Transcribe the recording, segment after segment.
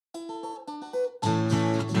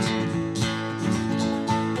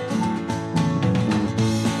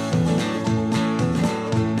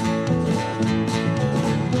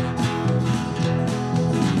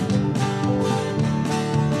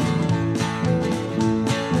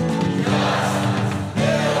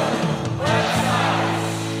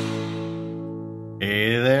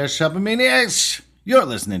Shopomaniacs. You're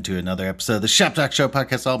listening to another episode of the Shop Talk Show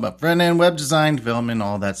podcast, all about front-end web design, development,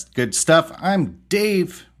 all that good stuff. I'm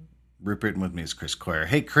Dave Rupert, and with me is Chris Coyer.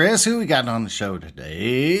 Hey, Chris, who we got on the show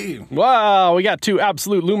today? Wow, we got two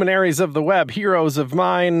absolute luminaries of the web, heroes of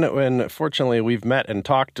mine, and fortunately we've met and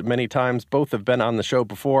talked many times. Both have been on the show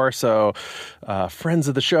before, so friends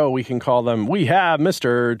of the show, we can call them. We have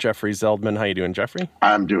Mr. Jeffrey Zeldman. How you doing, Jeffrey?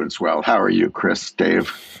 I'm doing swell. How are you, Chris, Dave?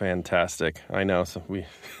 Fantastic. I know. So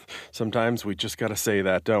sometimes we just got to say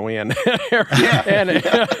that, don't we? And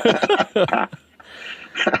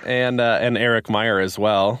and Eric Meyer as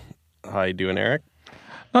well. How you doing, Eric?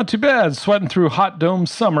 Not too bad. Sweating through hot dome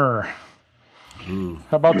summer. How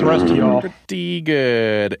about the rest of y'all? Pretty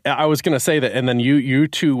good. I was going to say that, and then you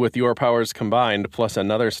two with your powers combined, plus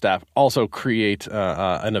another staff, also create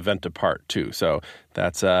an event apart too. So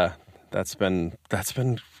that's been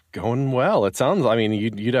going well. It sounds. I mean,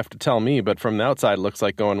 you'd have to tell me, but from the outside, it looks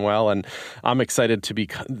like going well, and I'm excited to be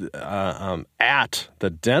at the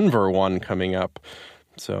Denver one coming up.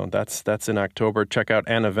 So that's in October. Check out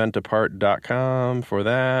aneventapart.com for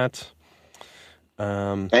that.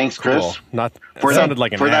 Thanks, Chris. Cool. It sounded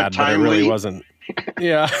like an ad, but it really wasn't.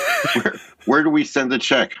 Yeah. Where do we send the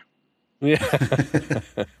check? Yeah.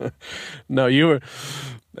 No, AEA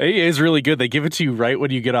is really good. They give it to you right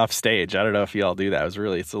when you get off stage. I don't know if y'all do that.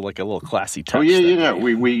 It's like a little classy touch. Oh yeah.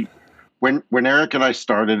 When Eric and I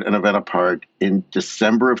started An Event Apart in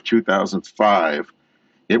December of 2005.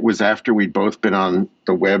 It was after we'd both been on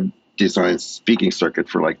the web design speaking circuit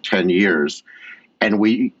for like 10 years. And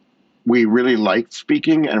we really liked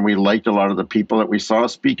speaking, and we liked a lot of the people that we saw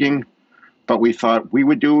speaking. But we thought we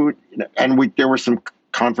would do, and there were some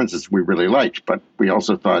conferences we really liked, but we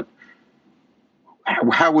also thought,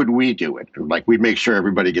 how would we do it? Like, we'd make sure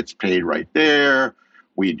everybody gets paid right there.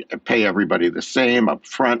 We'd pay everybody the same up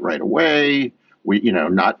front right away. We,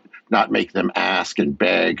 not make them ask and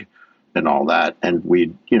beg and all that. And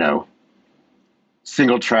we'd,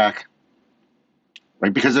 single track,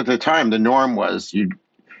 right? Because at the time, the norm was you'd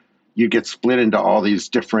get split into all these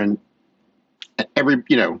different,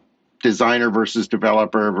 designer versus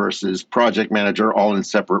developer versus project manager, all in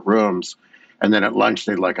separate rooms. And then at lunch,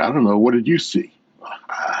 they'd like, I don't know, what did you see?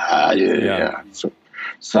 Yeah. So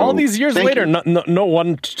all these years later, no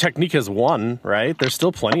one technique has won, right? There's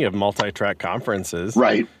still plenty of multi-track conferences.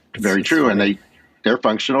 Right. Very true. Funny. And they're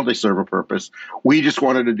functional. They serve a purpose. We just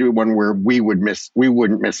wanted to do one where we wouldn't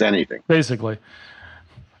miss anything. Basically.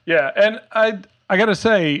 Yeah. And I got to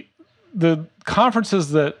say, the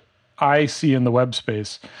conferences that I see in the web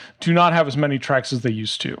space do not have as many tracks as they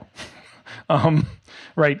used to.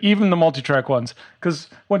 Right. Even the multi-track ones. Because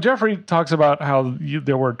when Jeffrey talks about how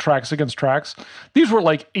there were tracks against tracks, these were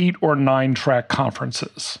like 8 or 9 track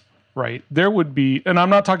conferences, right? There would be, and I'm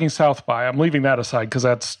not talking South by, I'm leaving that aside because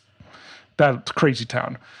that's crazy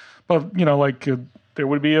town. But, there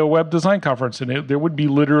would be a web design conference, and there would be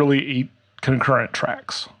literally 8 concurrent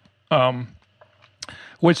tracks.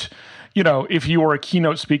 Which, if you were a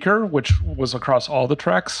keynote speaker, which was across all the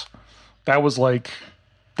tracks, that was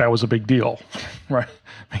a big deal, right?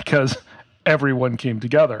 Because everyone came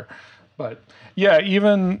together. But yeah,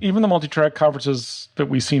 even the multi-track conferences that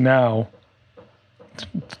we see now,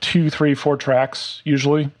 2, 3, 4 tracks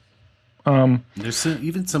usually. There's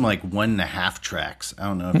even some like 1.5 tracks. I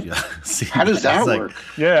don't know if you see. How does that work?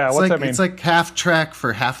 Yeah, what's that mean? It's like half track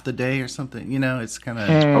for half the day or something. It's kind of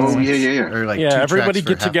Or like everybody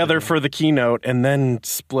get together for the keynote and then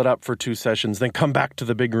split up for 2 sessions, then come back to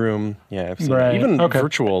the big room. Yeah, I've seen that. Even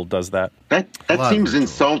virtual does that. That seems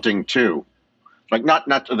insulting too. Like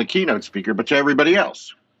not to the keynote speaker, but to everybody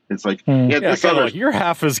else. It's like, you're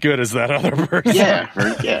half as good as that other person. Yeah,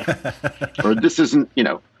 or this isn't,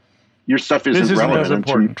 your stuff isn't relevant. As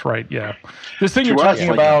important, right? Yeah. This thing you're talking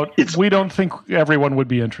about, we don't think everyone would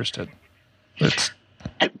be interested.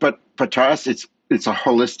 But to us, it's a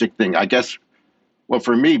holistic thing. I guess, well,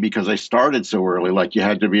 for me, because I started so early, like you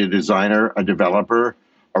had to be a designer, a developer,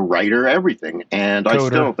 a writer, everything. And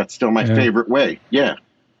that's still my favorite way. Yeah.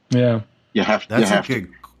 Yeah. That's a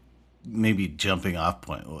good, maybe jumping off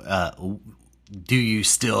point. Do you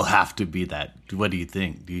still have to be that? What do you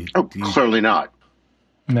think? Clearly not.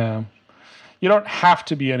 No, you don't have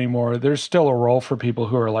to be anymore. There's still a role for people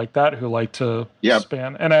who are like that, who like to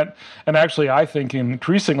span. And actually, I think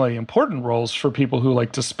increasingly important roles for people who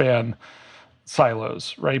like to span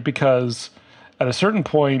silos, right? Because at a certain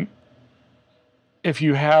point, if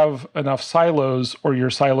you have enough silos or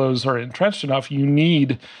your silos are entrenched enough, you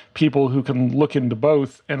need people who can look into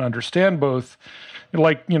both and understand both,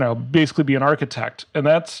 basically be an architect. And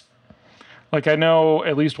that's, I know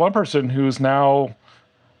at least one person who's now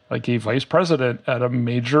like a vice president at a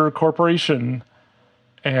major corporation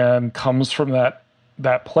and comes from that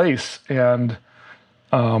place. And,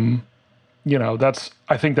 I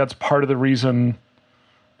think that's part of the reason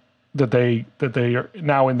that they are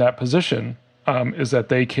now in that position, is that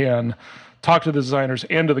they can talk to the designers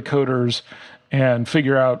and to the coders and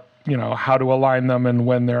figure out, how to align them and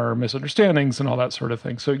when there are misunderstandings and all that sort of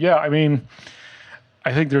thing. So yeah, I mean,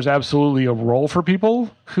 I think there's absolutely a role for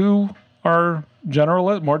people who are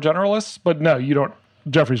more generalists, but no, you don't.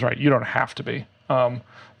 Jeffrey's right. You don't have to be.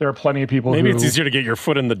 There are plenty of people. Maybe it's easier to get your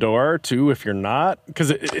foot in the door too if you're not,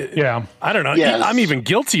 because yeah, I don't know. Yes. I'm even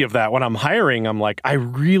guilty of that when I'm hiring. I'm like, I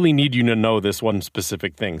really need you to know this one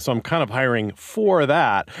specific thing, so I'm kind of hiring for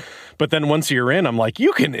that. But then once you're in, I'm like,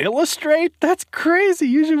 you can illustrate? That's crazy.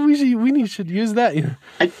 We should use that.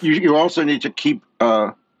 You also need to keep.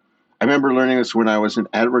 I remember learning this when I was in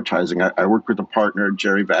advertising. I worked with a partner,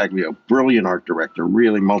 Jerry Vaglio, brilliant art director,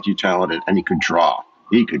 really multi-talented, and he could draw.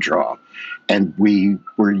 And we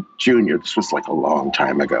were junior. This was like a long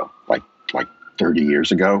time ago, like 30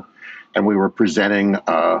 years ago. And we were presenting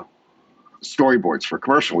storyboards for a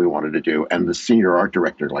commercial we wanted to do. And the senior art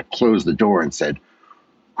director closed the door and said,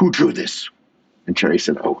 "Who drew this?" And Jerry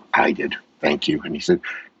said, "Oh, I did. Thank you." And he said,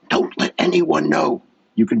 "Don't let anyone know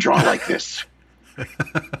you can draw like this.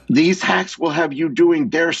 These hacks will have you doing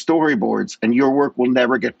their storyboards and your work will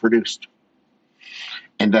never get produced."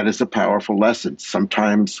 And that is a powerful lesson.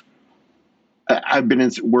 Sometimes I've been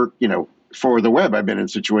in work, for the web, I've been in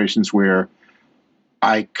situations where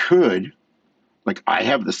I could, I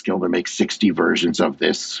have the skill to make 60 versions of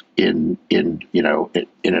this in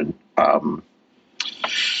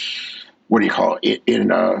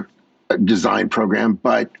a design program,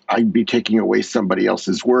 but I'd be taking away somebody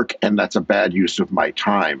else's work, and that's a bad use of my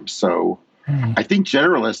time. So I think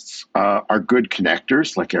generalists are good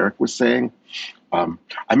connectors, like Eric was saying.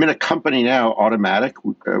 I'm in a company now, Automatic.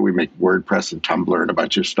 We make WordPress and Tumblr and a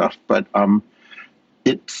bunch of stuff, but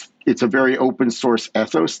it's a very open source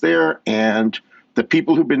ethos there, and the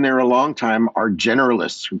people who've been there a long time are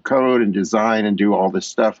generalists who code and design and do all this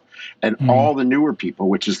stuff. And all the newer people,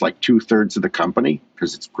 which is 2/3 of the company,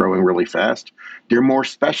 because it's growing really fast, they're more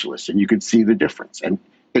specialists, and you can see the difference. And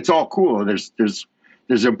it's all cool.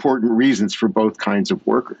 There's important reasons for both kinds of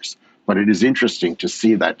workers, but it is interesting to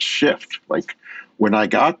see that shift. When I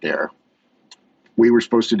got there, we were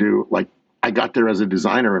supposed to do, I got there as a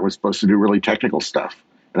designer and was supposed to do really technical stuff.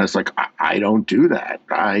 And it's I don't do that.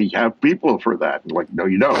 I have people for that. And no,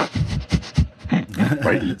 you don't.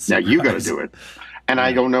 Right? Now you got to do it. And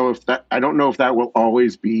I don't know if that will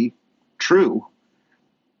always be true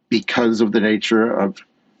because of the nature of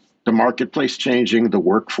the marketplace changing, the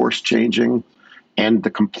workforce changing, and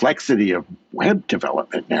the complexity of web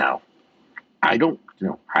development now. I don't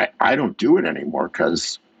do it anymore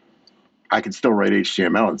because I can still write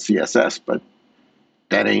HTML and CSS, but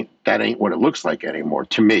that ain't what it looks like anymore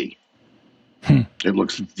to me. It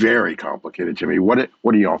looks very complicated to me. What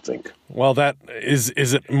do y'all think? Well, that is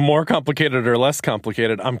it more complicated or less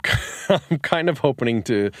complicated? I'm kind of hoping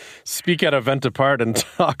to speak at Event Apart and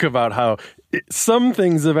talk about how some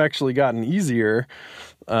things have actually gotten easier,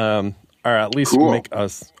 or at least make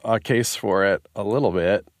us a case for it a little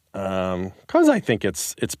bit. Because I think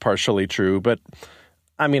it's partially true, but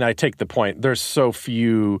I mean, I take the point. There's so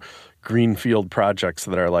few greenfield projects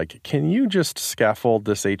that are can you just scaffold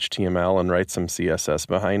this HTML and write some CSS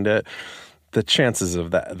behind it? The chances of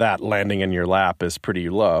that landing in your lap is pretty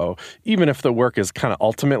low. Even if the work is kind of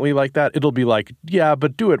ultimately like that, it'll be yeah,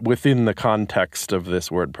 but do it within the context of this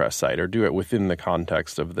WordPress site, or do it within the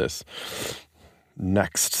context of this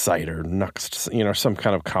Next site, or Next, some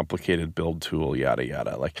kind of complicated build tool, yada,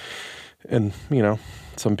 yada. And,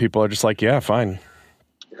 some people are just yeah, fine.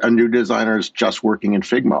 A new designer is just working in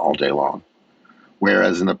Figma all day long.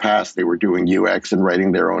 Whereas in the past, they were doing UX and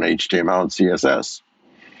writing their own HTML and CSS.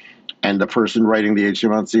 And the person writing the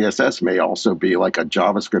HTML and CSS may also be a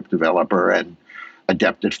JavaScript developer and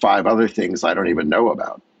adept at 5 other things I don't even know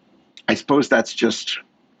about. I suppose that's just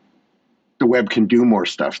the web can do more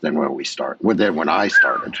stuff than when I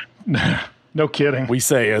started. No kidding. We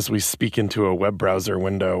say as we speak into a web browser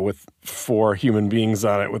window with 4 human beings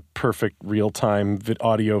on it with perfect real-time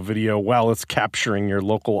audio, video, while it's capturing your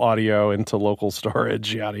local audio into local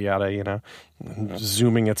storage, yada, yada,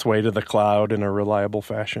 zooming its way to the cloud in a reliable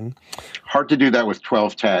fashion. Hard to do that with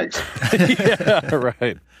 12 tags. Yeah,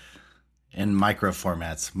 right. In micro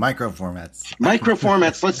formats.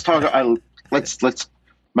 Let's talk. Let's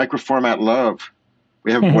microformat love.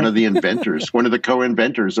 We have one of the inventors, one of the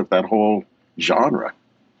co-inventors of that whole genre.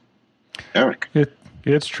 Eric.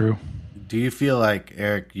 It's true. Do you feel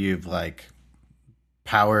Eric, you've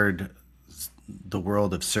powered the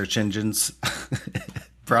world of search engines,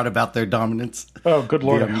 brought about their dominance? Oh, good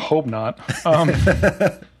Lord, I hope not.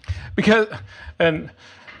 Because, and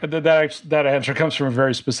that answer comes from a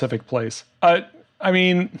very specific place. I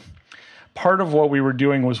mean, part of what we were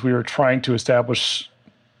doing was we were trying to establish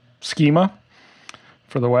schema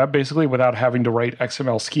for the web, basically, without having to write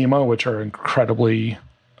XML schema, which are incredibly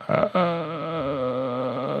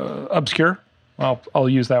obscure. I'll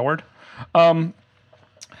use that word. And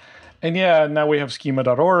yeah, now we have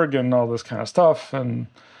schema.org and all this kind of stuff.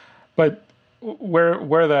 But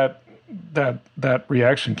where that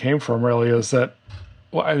reaction came from really is that,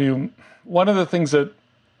 well, I mean, one of the things we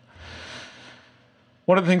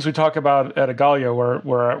talk about at Agalia,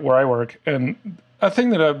 where I work, and a thing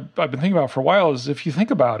that I've been thinking about for a while is, if you think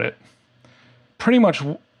about it, pretty much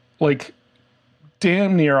like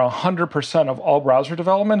damn near 100% of all browser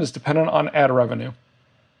development is dependent on ad revenue.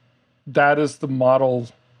 That is the model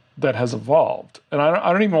that has evolved. And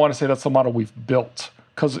I don't even want to say that's the model we've built,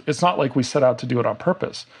 because it's not like we set out to do it on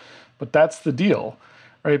purpose. But that's the deal,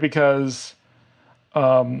 right? Because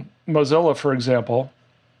Mozilla, for example,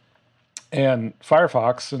 and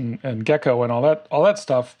Firefox and Gecko and all that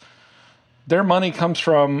stuff, their money comes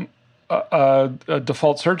from a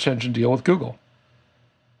default search engine deal with Google,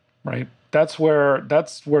 right? That's where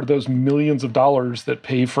those millions of dollars that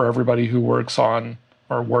pay for everybody who works on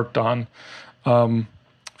or worked on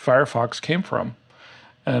Firefox came from.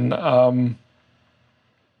 And,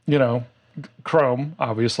 Chrome,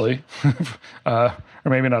 obviously, or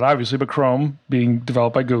maybe not obviously, but Chrome being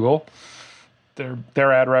developed by Google,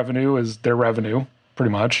 their ad revenue is their revenue, pretty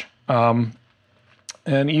much. And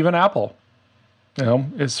even Apple,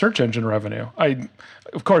 is search engine revenue.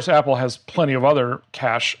 Of course, Apple has plenty of other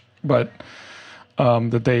cash, but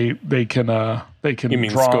that they can You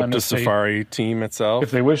mean draw scope on the if Safari team itself?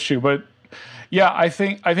 if they wish to. But yeah, I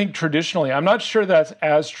think traditionally, I'm not sure that's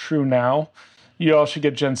as true now. You all should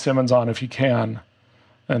get Jen Simmons on if you can.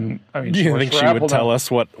 And I mean, Do you think she Apple would tell us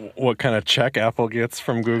what kind of check Apple gets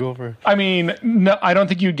from Google for? I mean, no, I don't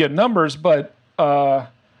think you'd get numbers, but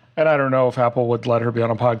and I don't know if Apple would let her be on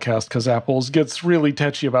a podcast, because Apple gets really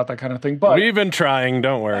touchy about that kind of thing. But We've been trying.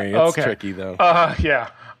 Don't worry, it's tricky though. Yeah.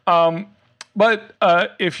 But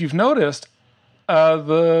if you've noticed,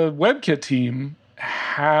 the WebKit team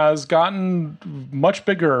has gotten much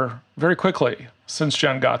bigger very quickly since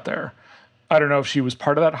Jen got there. I don't know if she was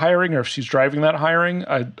part of that hiring or if she's driving that hiring.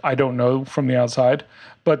 I don't know from the outside.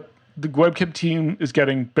 But the WebKit team is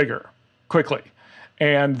getting bigger quickly.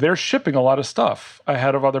 And they're shipping a lot of stuff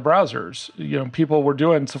ahead of other browsers. People were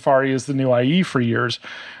doing Safari as the new IE for years.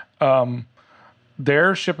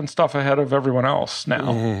 They're shipping stuff ahead of everyone else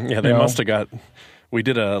now. Mm-hmm. Yeah, they must have got... We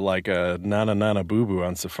did a nana boo-boo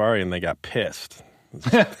on Safari, and they got pissed.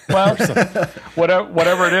 Well,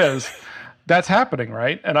 whatever it is, that's happening,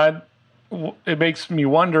 right? And it makes me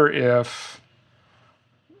wonder if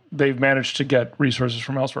they've managed to get resources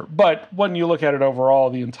from elsewhere. But when you look at it overall,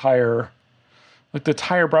 the entire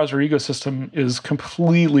browser ecosystem is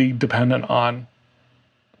completely dependent on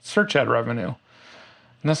search ad revenue.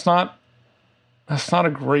 And that's not a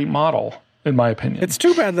great model, in my opinion. It's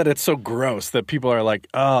too bad that it's so gross that people are like,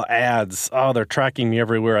 oh, ads. Oh, they're tracking me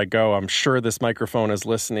everywhere I go. I'm sure this microphone is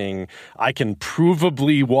listening. I can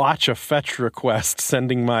provably watch a fetch request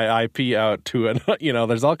sending my IP out to an,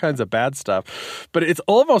 there's all kinds of bad stuff. But it's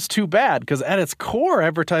almost too bad, because at its core,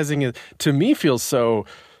 advertising to me feels so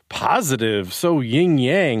positive, so yin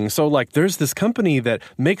yang. So like there's this company that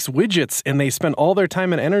makes widgets and they spend all their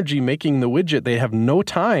time and energy making the widget. They have no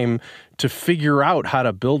time to figure out how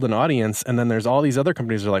to build an audience. And then there's all these other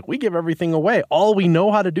companies that are like, we give everything away. All we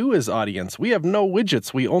know how to do is audience. We have no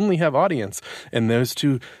widgets. We only have audience. And those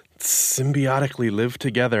two symbiotically live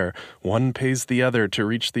together. One pays the other to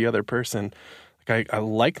reach the other person. I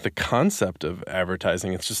like the concept of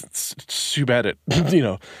advertising. It's too bad it,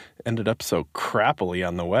 ended up so crappily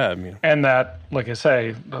on the web. And that, like I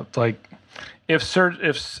say, like if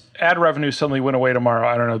ad revenue suddenly went away tomorrow,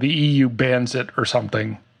 I don't know, the EU bans it or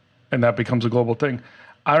something, and that becomes a global thing,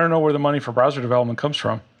 I don't know where the money for browser development comes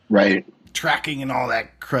from. Right. Tracking and all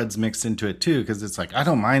that crud's mixed into it too, because it's like, I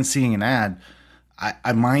don't mind seeing an ad.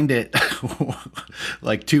 I mind it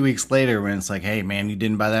like 2 weeks later when it's like, hey, man, you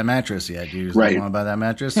didn't buy that mattress yet. You just want to buy that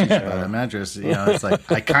mattress? You should buy that mattress. It's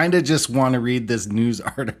like, I kind of just want to read this news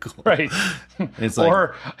article. Right. It's like,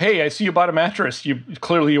 or, hey, I see you bought a mattress.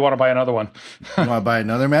 Clearly you want to buy another one. You want to buy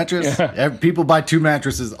another mattress? Yeah. People buy 2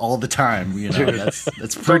 mattresses all the time.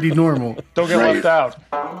 That's pretty normal. Don't get left out.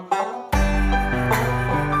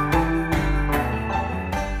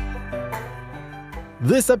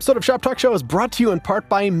 This episode of Shop Talk Show is brought to you in part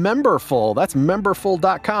by Memberful. That's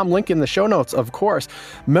memberful.com. Link in the show notes, of course.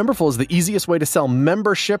 Memberful is the easiest way to sell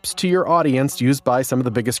memberships to your audience, used by some of the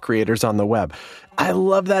biggest creators on the web. I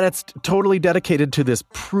love that it's totally dedicated to this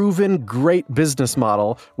proven great business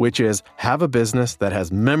model, which is have a business that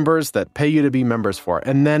has members that pay you to be members for,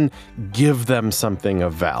 and then give them something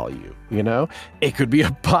of value. You know, it could be a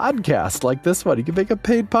podcast like this one. You could make a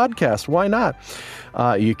paid podcast. Why not?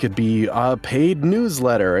 You could be a paid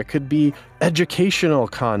newsletter. It could be educational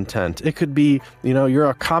content. It could be, you know, you're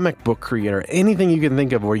a comic book creator. Anything you can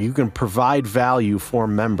think of where you can provide value for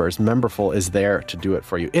members. Memberful is there to do it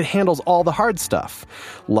for you. It handles all the hard stuff,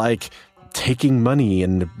 like taking money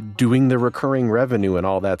and doing the recurring revenue and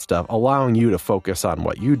all that stuff, allowing you to focus on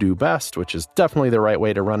what you do best, which is definitely the right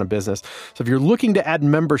way to run a business. So if you're looking to add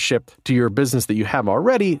membership to your business that you have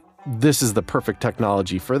already, this is the perfect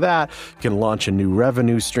technology for that. You can launch a new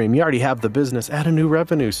revenue stream. You already have the business, add a new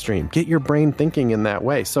revenue stream. Get your brain thinking in that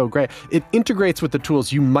way. So great. It integrates with the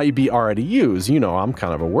tools you might be already use. You know, I'm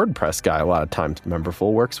kind of a WordPress guy a lot of times.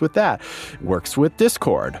 Memberful works with that. Works with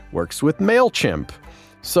Discord. Works with MailChimp.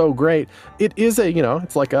 So great. It is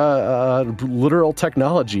it's like a literal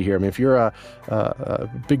technology here. I mean, if you're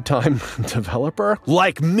a big-time developer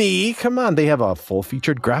like me, come on, they have a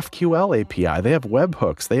full-featured GraphQL API. They have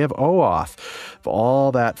webhooks. They have OAuth,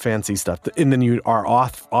 all that fancy stuff. And then you are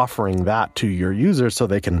offering that to your users so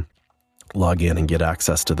they can log in and get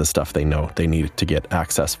access to the stuff they know they need to get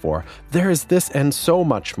access for. There is this and so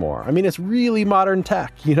much more. I mean, it's really modern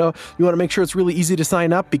tech. You know, you want to make sure it's really easy to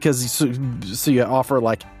sign up because so you offer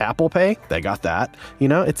like Apple Pay. They got that. You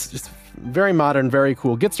know, it's very modern, very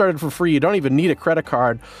cool. Get started for free. You don't even need a credit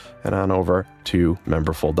card. Head on over to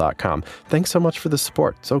memberful.com. Thanks so much for the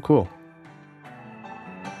support. So cool.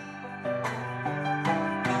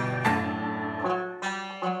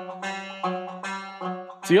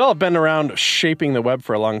 So you all have been around shaping the web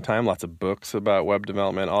for a long time, lots of books about web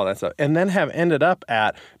development, all that stuff, and then have ended up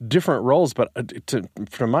at different roles, but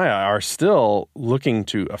from my eye, are still looking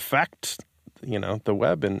to affect, you know, the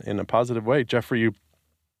web in a positive way. Jeffrey, you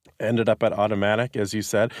ended up at Automatic, as you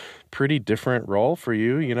said. Pretty different role for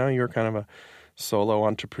you. You know, you were kind of a solo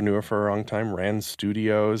entrepreneur for a long time, ran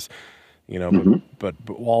studios, you know, but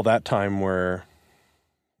all that time we're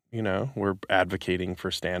advocating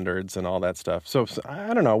for standards and all that stuff. So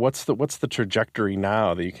I don't know, what's the trajectory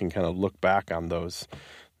now that you can kind of look back on those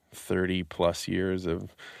 30 plus years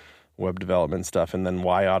of web development stuff, and then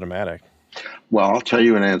why Automatic? Well, I'll tell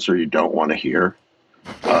you an answer you don't want to hear.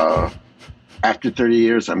 After 30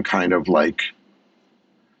 years, I'm kind of like,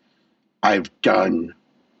 I've done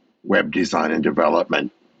web design and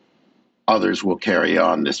development. Others will carry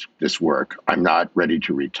on this work. I'm not ready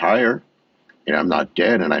to retire. You know, I'm not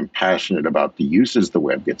dead, and I'm passionate about the uses the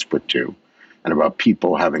web gets put to, and about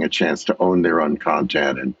people having a chance to own their own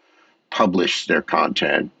content and publish their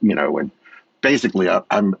content. You know, and basically,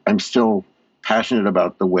 I'm still passionate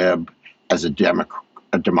about the web as a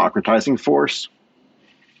democratizing force,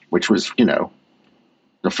 which was, you know,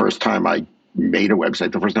 the first time I made a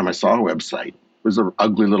website, the first time I saw a website was an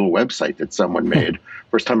ugly little website that someone made.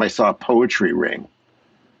 First time I saw a poetry ring,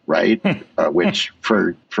 right? Which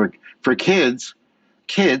for kids,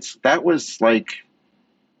 that was like,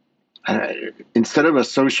 instead of a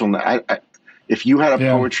social, if you had a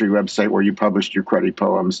poetry website where you published your cruddy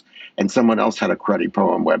poems, and someone else had a cruddy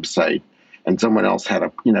poem website, and someone else had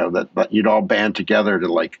a, you know, that you'd all band together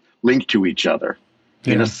to like link to each other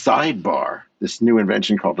in a sidebar, this new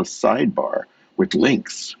invention called a sidebar with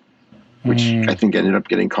links, which I think ended up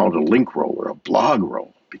getting called a link roll or a blog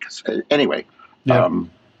roll, because anyway,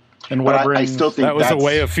 and but I still think that was a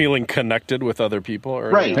way of feeling connected with other people,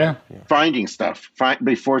 or, right? Yeah. Finding stuff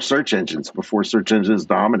before search engines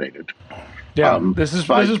dominated. Yeah, this is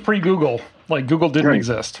pre-Google. Like Google didn't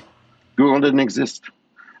exist. Google didn't exist,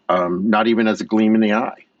 not even as a gleam in the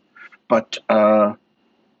eye. But so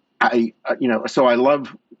I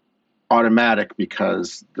love Automatic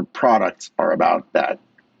because the products are about that.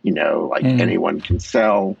 You know, like anyone can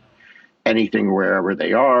sell anything wherever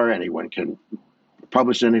they are. Anyone can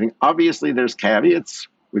publish anything. Obviously, there's caveats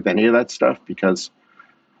with any of that stuff because,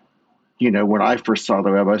 you know, when I first saw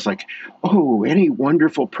the web, I was like, oh, any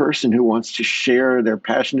wonderful person who wants to share their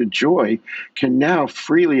passionate joy can now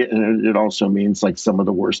freely, and it also means like some of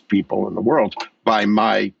the worst people in the world, from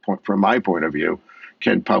my point of view,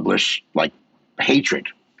 can publish like hatred.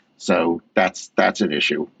 So that's an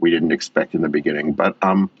issue we didn't expect in the beginning. But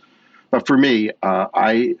for me,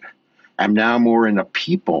 I'm now more in a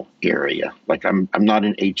people area. Like I'm not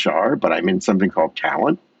in HR, but I'm in something called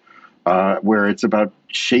talent, where it's about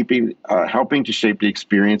helping to shape the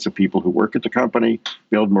experience of people who work at the company,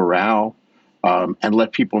 build morale, and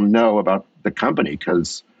let people know about the company.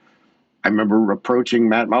 Because I remember approaching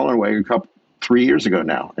Matt Mullenweg 3 years ago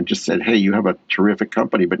now and just said, hey, you have a terrific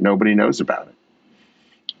company, but nobody knows about it.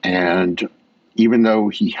 And even though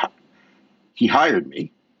he hired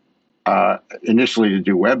me initially to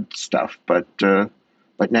do web stuff, but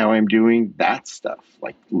now I'm doing that stuff,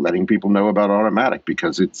 like letting people know about Automatic,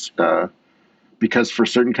 because for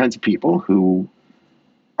certain kinds of people who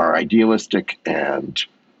are idealistic and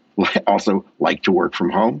also like to work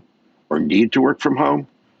from home or need to work from home,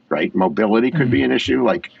 right? Mobility could be an issue.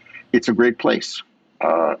 Like, it's a great place.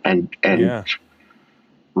 And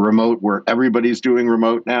remote, where everybody's doing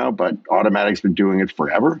remote now, but Automatic's been doing it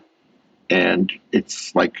forever. And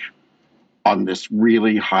it's like on this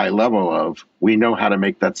really high level of, we know how to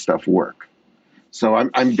make that stuff work. So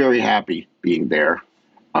I'm very happy being there.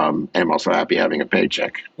 And I'm also happy having a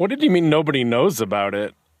paycheck. What did you mean nobody knows about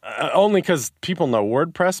it? Only because people know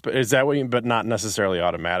WordPress, but is that what you, but not necessarily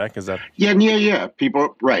Automatic? Is that? Yeah.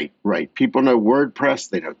 People, right. People know WordPress,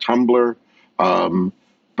 they know Tumblr.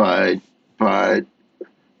 But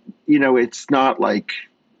it's not like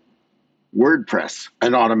WordPress,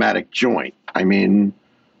 an Automatic joint. I mean,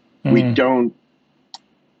 we don't,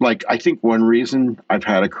 like, I think one reason I've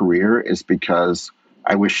had a career is because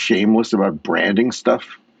I was shameless about branding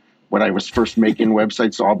stuff. When I was first making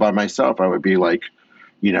websites all by myself, I would be like,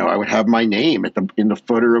 I would have my name in the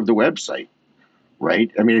footer of the website,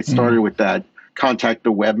 right? I mean, it started with that contact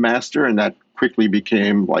the webmaster, and that quickly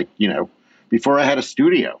became like, before I had a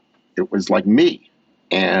studio, it was like me.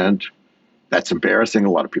 And that's embarrassing.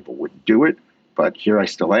 A lot of people wouldn't do it, but here I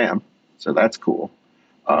still am. So that's cool.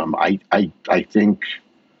 I think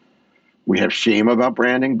we have shame about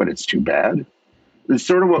branding, but it's too bad. It's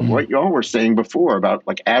sort of what y'all were saying before about,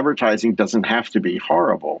 like, advertising doesn't have to be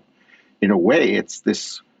horrible. In a way, it's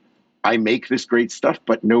this, I make this great stuff,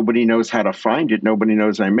 but nobody knows how to find it. Nobody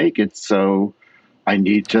knows I make it. So I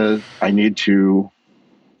need to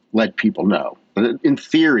let people know. But in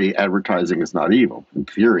theory, advertising is not evil. In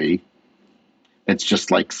theory, it's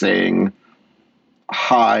just like saying,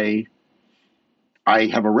 hi, I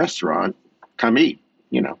have a restaurant, come eat.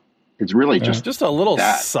 It's really just a little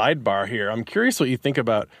that. Sidebar here. I'm curious what you think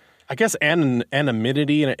about, I guess,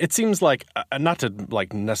 anonymity. And it seems like, not to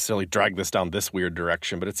like necessarily drag this down this weird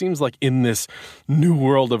direction, but it seems like in this new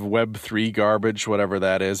world of Web3 garbage, whatever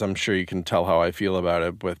that is, I'm sure you can tell how I feel about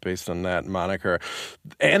it based on that moniker.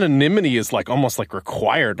 Anonymity is like almost like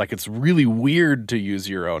required. Like, it's really weird to use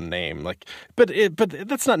your own name. Like, but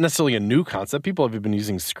that's not necessarily a new concept. People have been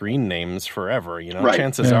using screen names forever. Right.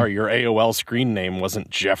 Chances are your AOL screen name wasn't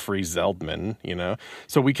Jeffrey Zeldman.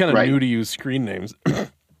 So we kind of knew to use screen names.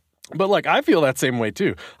 But, like, I feel that same way,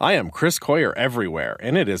 too. I am Chris Coyer everywhere,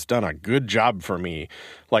 and it has done a good job for me.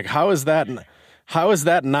 Like, how is that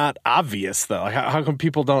not obvious, though? Like, how come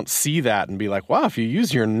people don't see that and be like, wow, if you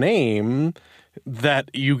use your name,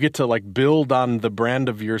 that you get to, like, build on the brand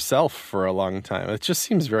of yourself for a long time? It just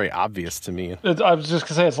seems very obvious to me. I was just going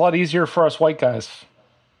to say, it's a lot easier for us white guys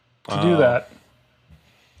to do that.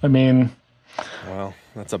 I mean... Well,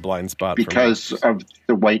 that's a blind spot because for me. of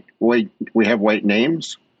the white, we have white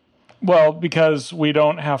names. Well, because we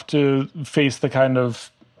don't have to face the kind of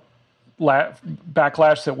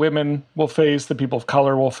backlash that women will face, that people of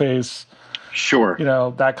color will face. Sure.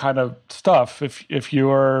 That kind of stuff. If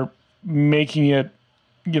you're making it,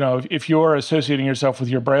 if you're associating yourself with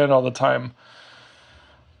your brand all the time,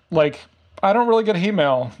 like, I don't really get hate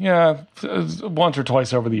mail. Yeah, once or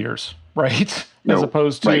twice over the years, right? No, as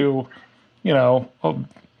opposed to,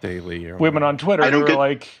 daily or women on Twitter who are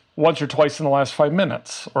like, once or twice in the last 5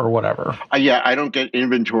 minutes or whatever. I don't get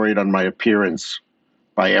inventoried on my appearance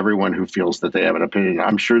by everyone who feels that they have an opinion.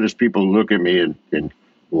 I'm sure there's people who look at me and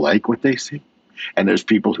like what they see, and there's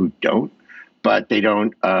people who don't, but they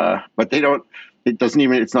don't,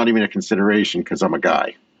 it's not even a consideration because I'm a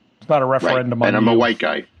guy. It's not a referendum right? on And I'm you. a white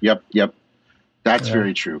guy. Yep. That's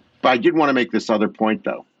very true. But I did want to make this other point,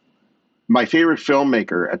 though. My favorite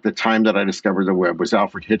filmmaker at the time that I discovered the web was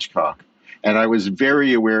Alfred Hitchcock. And I was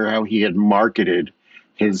very aware how he had marketed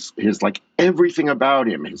his like everything about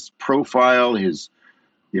him, his profile, his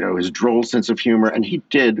droll sense of humor. And he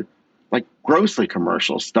did like grossly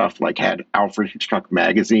commercial stuff, like had Alfred Hitchcock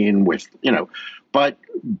magazine with, but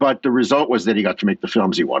the result was that he got to make the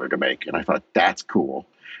films he wanted to make. And I thought, that's cool.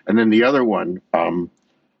 And then the other one,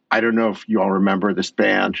 I don't know if you all remember this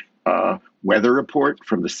band, Weather Report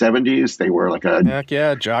from the 70s. They were like a... Heck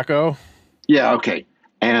yeah, Jocko. Yeah, okay.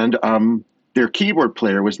 And their keyboard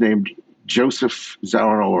player was named Joseph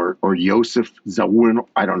Zawinul or Joseph Zawinul.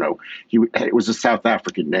 I don't know. It was a South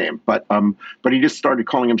African name, but he just started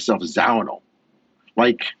calling himself Zawinul,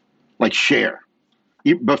 like Cher.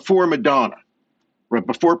 Before Madonna, right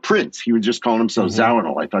before Prince, he was just calling himself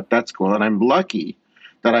Zawinul. I thought that's cool, and I'm lucky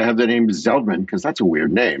that I have the name Zeldman because that's a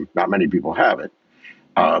weird name. Not many people have it.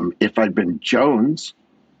 If I'd been Jones,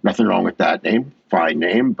 nothing wrong with that name, fine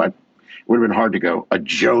name, but it would have been hard to go a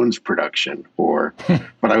Jones production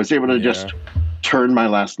but I was able to just turn my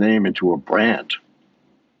last name into a brand,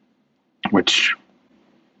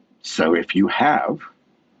 so if you have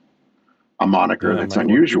a moniker that's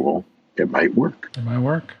unusual, it might work. It might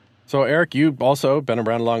work. So, Eric, you've also been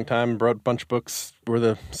around a long time, wrote a bunch of books, were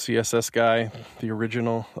the CSS guy, the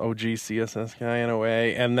original OG CSS guy in a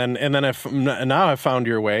way, and then now I've found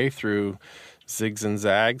your way through zigs and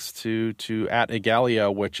zags to at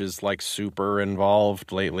Igalia, which is like super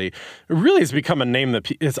involved lately. It really has become a name that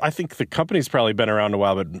I think the company's probably been around a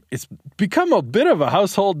while, but it's become a bit of a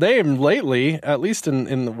household name lately, at least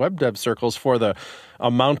in the web dev circles, for the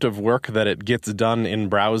amount of work that it gets done in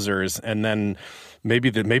browsers, and then maybe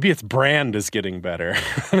its brand is getting better.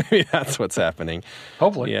 Maybe that's what's happening.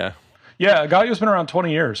 Hopefully. Yeah. Yeah, Igalia's been around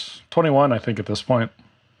 20 years. 21, I think, at this point.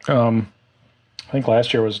 I think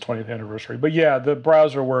last year was the 20th anniversary. But yeah, the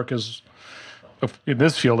browser work is, in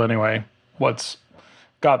this field anyway, what's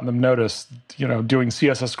gotten them noticed, doing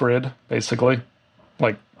CSS grid, basically,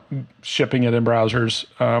 like shipping it in browsers,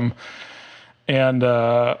 and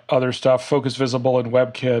other stuff. Focus Visible and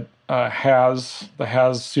WebKit the has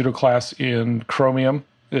pseudoclass in Chromium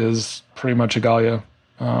is pretty much Igalia.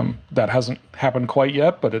 That hasn't happened quite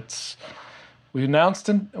yet, but we announced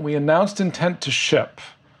intent to ship.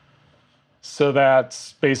 So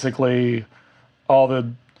that's basically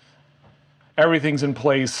everything's in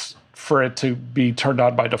place for it to be turned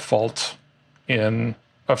on by default in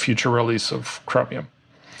a future release of Chromium.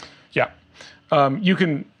 Yeah. You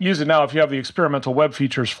can use it now if you have the experimental web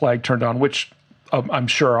features flag turned on, which I'm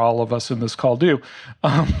sure all of us in this call do.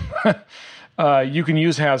 You can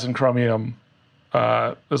use has in Chromium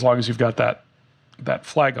as long as you've got that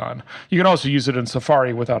flag on. You can also use it in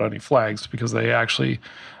Safari without any flags because they actually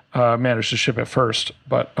managed to ship it first,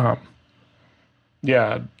 but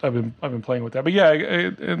yeah, I've been playing with that. But yeah,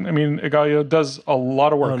 I mean, Igalia does a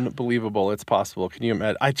lot of work. Unbelievable! It's possible. Can you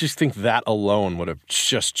imagine? I just think that alone would have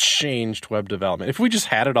just changed web development. If we just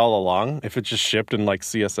had it all along, if it just shipped in like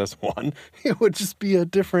CSS1, it would just be a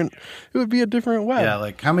different. It would be a different web. Yeah,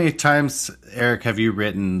 like how many times, Eric, have you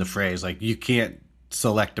written the phrase like you can't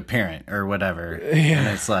select a parent or whatever? Yeah. And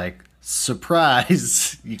it's like,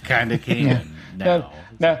 surprise, you kind of can now.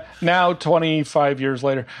 Now, 25 years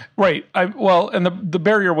later, right? And the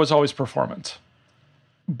barrier was always performance,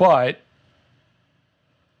 but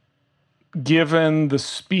given the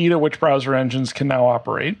speed at which browser engines can now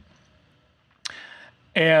operate,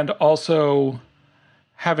 and also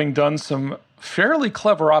having done some fairly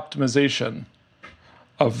clever optimization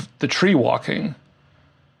of the tree walking,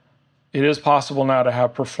 it is possible now to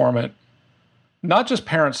have performant, not just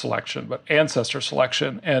parent selection, but ancestor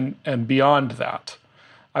selection and beyond that.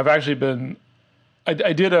 I've actually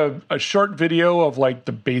I did a short video of like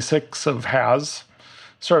the basics of has,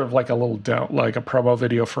 sort of like a promo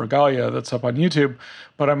video for Igalia that's up on YouTube,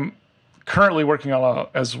 but I'm currently working on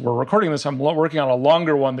as we're recording this, I'm working on a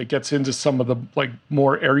longer one that gets into some of the like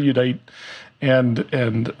more erudite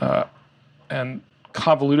and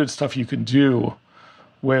convoluted stuff you can do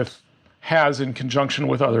with has in conjunction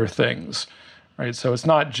with other things, right? So it's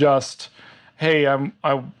not just, hey,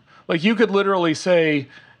 like you could literally say,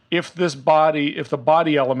 if the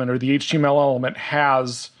body element or the HTML element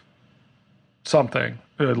has something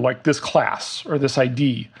like this class or this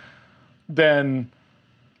ID, then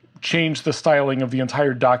change the styling of the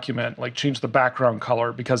entire document, like change the background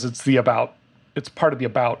color because it's part of the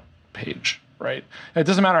about page, right? And it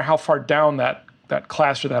doesn't matter how far down that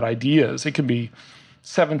class or that ID is. It can be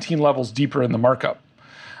 17 levels deeper in the markup.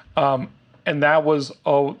 And that was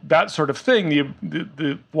that sort of thing.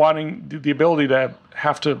 The wanting the ability to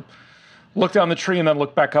have to look down the tree and then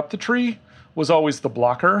look back up the tree was always the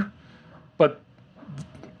blocker. But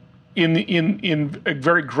in a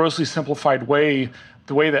very grossly simplified way,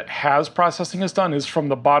 the way that has processing is done is from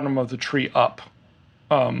the bottom of the tree up,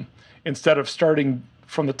 instead of starting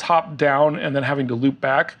from the top down and then having to loop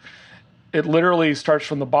back. It literally starts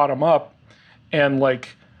from the bottom up and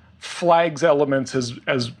like flags elements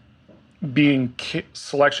as being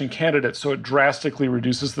selection candidates, so it drastically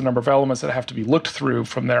reduces the number of elements that have to be looked through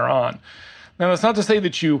from there on. Now, that's not to say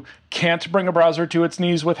that you can't bring a browser to its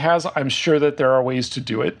knees with has. I'm sure that there are ways to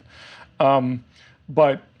do it.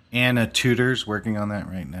 But Anna Tudor's working on that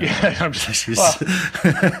right now. Yeah, I'm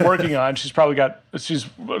working on. She's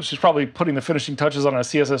probably putting the finishing touches on a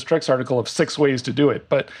CSS tricks article of 6 ways to do it.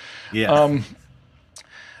 But yeah,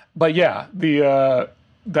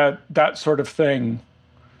 that sort of thing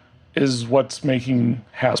is what's making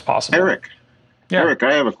Has possible. Eric,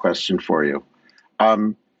 I have a question for you.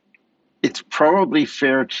 It's probably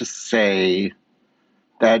fair to say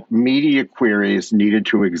that media queries needed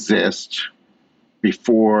to exist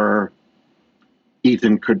before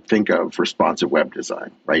Ethan could think of responsive web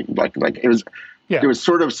design, right? Like it was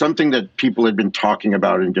sort of something that people had been talking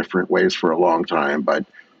about in different ways for a long time, but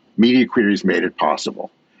media queries made it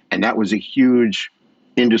possible. And that was a huge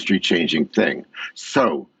industry changing thing.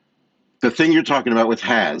 So the thing you're talking about with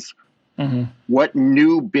Has, what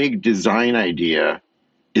new big design idea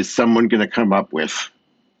is someone going to come up with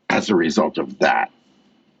as a result of that?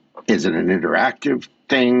 Is it an interactive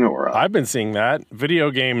thing or I've been seeing that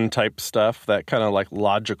video game type stuff, that kind of like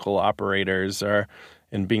logical operators are,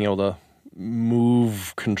 and being able to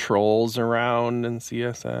move controls around in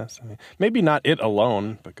CSS. I mean, maybe not it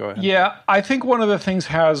alone, but go ahead. Yeah, I think one of the things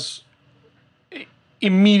Has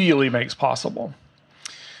immediately makes possible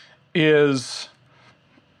is,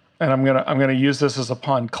 and I'm gonna use this as a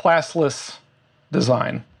pun, classless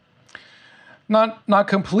design. Not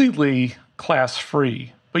completely class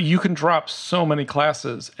free, but you can drop so many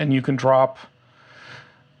classes, and you can drop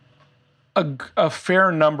a fair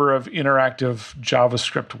number of interactive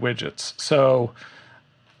JavaScript widgets. So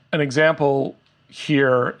an example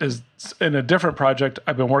here is in a different project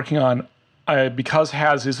I've been working on. Because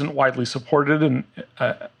Has isn't widely supported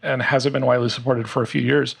and hasn't been widely supported for a few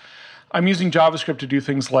years, I'm using JavaScript to do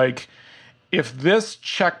things like, if this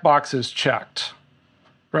checkbox is checked,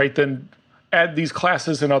 right, then add these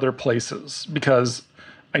classes in other places, because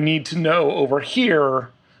I need to know over here,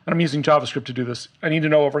 and I'm using JavaScript to do this, I need to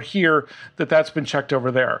know over here that that's been checked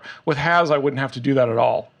over there. With Has, I wouldn't have to do that at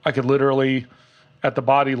all. I could literally, at the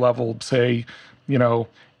body level, say,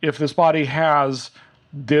 if this body has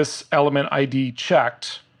this element ID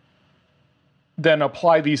checked, then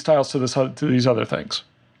apply these styles to these other things.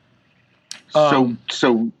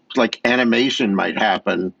 So like animation might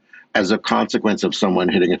happen as a consequence of someone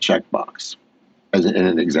hitting a checkbox, as in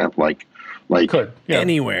an example, like could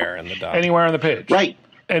anywhere in the document, anywhere on the page, right?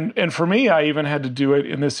 And for me, I even had to do it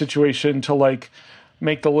in this situation to like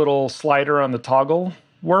make the little slider on the toggle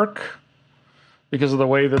work because of the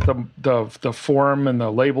way that the form and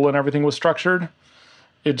the label and everything was structured.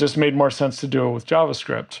 It just made more sense to do it with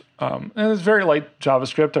JavaScript. And it's very light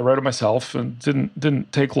JavaScript. I wrote it myself and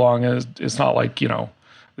didn't take long. It's not like,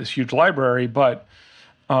 this huge library, but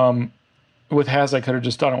with Has, I could have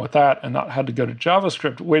just done it with that and not had to go to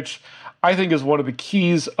JavaScript, which I think is one of the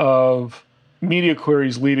keys of media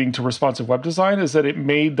queries leading to responsive web design, is that it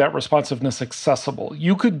made that responsiveness accessible.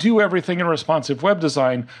 You could do everything in responsive web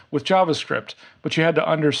design with JavaScript, but you had to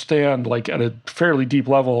understand, like at a fairly deep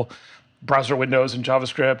level, browser windows and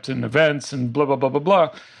JavaScript and events and blah, blah, blah, blah,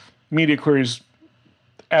 blah. Media queries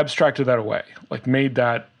abstracted that away, like made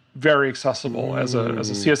that very accessible. As a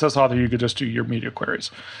CSS author, you could just do your media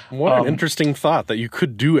queries. What an interesting thought, that you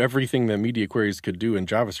could do everything that media queries could do in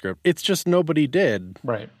JavaScript. It's just nobody did.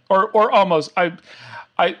 Right. Or almost,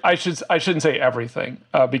 I shouldn't say everything,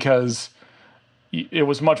 because it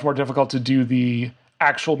was much more difficult to do the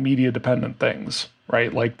actual media dependent things,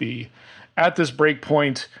 right? Like at this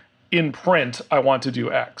breakpoint, in print, I want to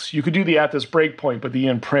do X. You could do the at this breakpoint, but the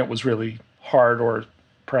in print was really hard or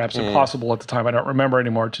perhaps impossible at the time. I don't remember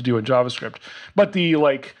anymore to do in JavaScript. But the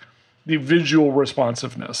visual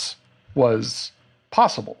responsiveness was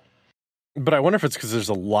possible. But I wonder if it's because there's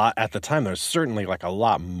a lot at the time. There's certainly like a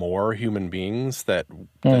lot more human beings that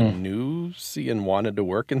knew and wanted to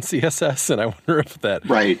work in CSS, and I wonder if that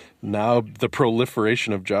now the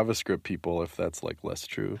proliferation of JavaScript people, if that's like less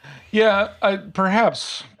true. Yeah,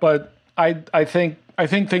 perhaps, but I think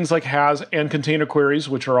things like Has and container queries,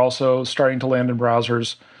 which are also starting to land in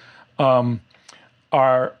browsers,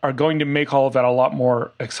 are going to make all of that a lot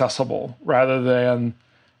more accessible, rather than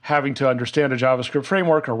having to understand a JavaScript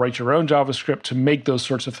framework or write your own JavaScript to make those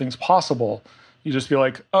sorts of things possible. You just be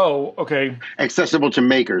like, oh, okay. Accessible to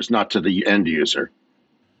makers, not to the end user.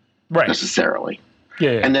 Right. Necessarily.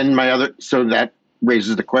 Yeah. And then so that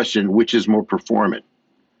raises the question, which is more performant?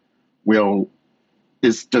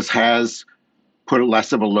 Does Has put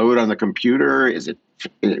less of a load on the computer?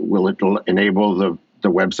 Will it enable the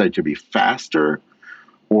website to be faster?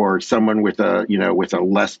 Or someone with a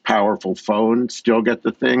less powerful phone still get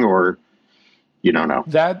the thing, or you don't know?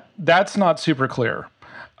 That's not super clear.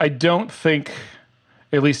 I don't think,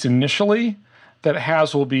 at least initially, that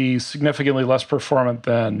has will be significantly less performant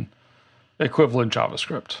than equivalent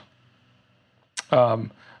JavaScript.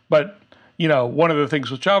 But one of the things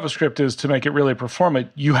with JavaScript is to make it really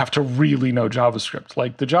performant, you have to really know JavaScript.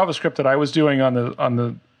 Like the JavaScript that I was doing on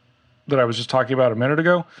the that I was just talking about a minute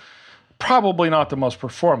ago, probably not the most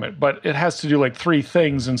performant, but it has to do like 3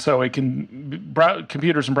 things, and so it can.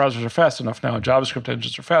 Computers and browsers are fast enough now, and JavaScript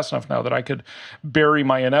engines are fast enough now that I could bury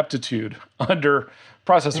my ineptitude under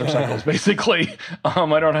processor cycles. Basically,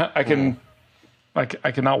 I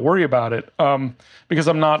cannot worry about it because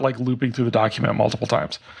I'm not like looping through the document multiple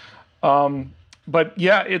times. But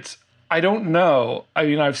yeah, I don't know. I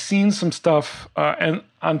mean, I've seen some stuff, and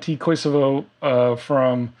Antti Koivusto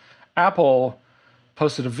from Apple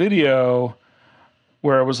posted a video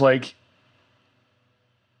where it was like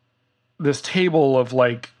this table of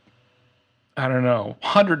like, I don't know,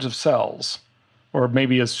 hundreds of cells, or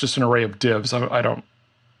maybe it's just an array of divs. I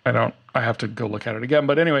have to go look at it again.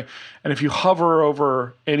 But anyway, and if you hover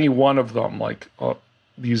over any one of them, like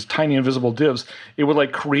these tiny invisible divs, it would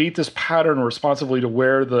like create this pattern responsively to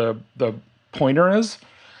where the pointer is.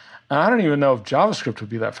 And I don't even know if JavaScript would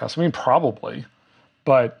be that fast. I mean, probably,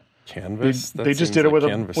 but Canvas. They just did it with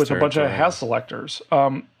a bunch of hash selectors.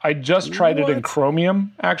 I just tried it in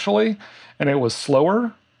Chromium actually, and it was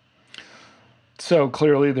slower. So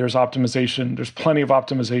clearly there's optimization. There's plenty of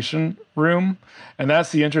optimization room. And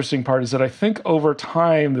that's the interesting part, is that I think over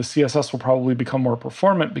time, the CSS will probably become more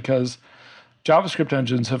performant because JavaScript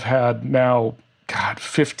engines have had now,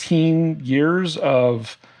 15 years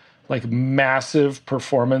of like massive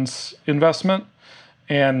performance investment.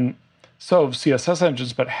 And so have CSS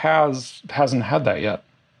engines, but hasn't had that yet.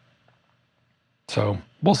 So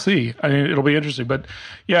we'll see. I mean, it'll be interesting. But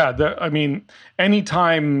yeah, any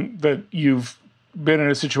time that you've been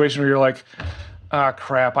in a situation where you're like,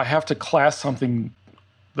 crap, I have to class something,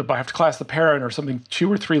 I have to class the parent or something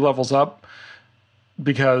 2 or 3 levels up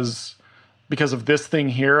because of this thing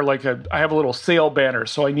here. Like I have a little sale banner,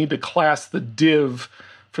 so I need to class the div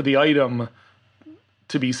for the item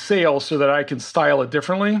to be sale so that I can style it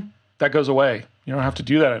differently. That goes away. You don't have to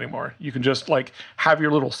do that anymore. You can just like have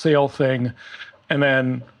your little sale thing and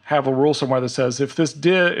then have a rule somewhere that says if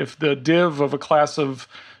the div of a class of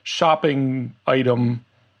shopping item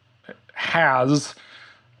has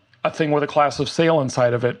a thing with a class of sale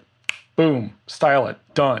inside of it, boom, style it,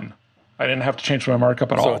 done. I didn't have to change my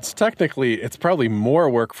markup at all. So it's probably more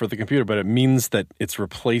work for the computer, but it means that it's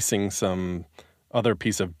replacing some other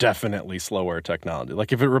piece of definitely slower technology.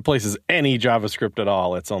 Like if it replaces any JavaScript at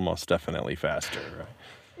all, it's almost definitely faster,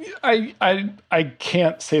 right? I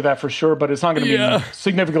can't say that for sure, but it's not going to be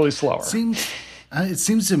significantly slower. It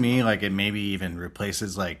seems to me like it maybe even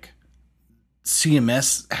replaces like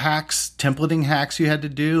CMS hacks, templating hacks you had to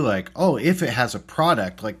do. Like, if it has a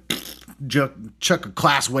product, like chuck a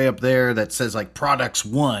class way up there that says like products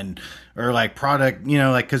 1 or like product,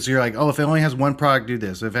 like, because you're like, if it only has 1 product, do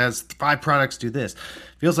this. If it has 5 products, do this.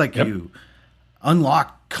 Feels like you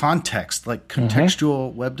unlock context, like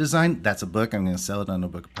contextual web design. That's a book. I'm going to sell it on a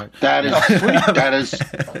book apart. That's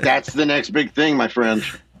the next big thing, my friend.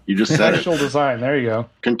 You just said it. Contextual design. There you go.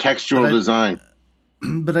 Contextual design.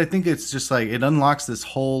 But I think it's just like it unlocks this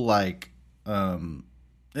whole like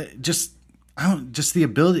just the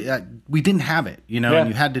ability. We didn't have it, and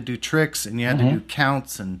you had to do tricks and you had to do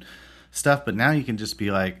counts and stuff. But now you can just be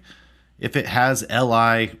like, if it has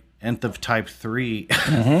li nth of type 3,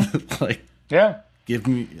 like give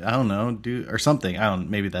me, I don't know, do or something.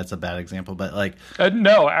 Maybe that's a bad example, but like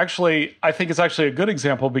no, actually, I think it's actually a good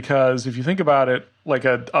example because if you think about it, like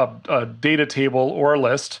a data table or a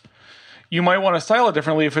list, you might want to style it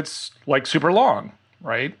differently if it's like super long,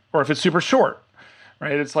 right? Or if it's super short,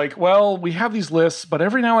 right? It's like, well, we have these lists, but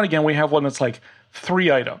every now and again we have one that's like 3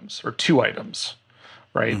 items or 2 items,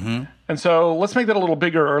 right? And so let's make that a little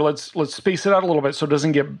bigger, or let's space it out a little bit so it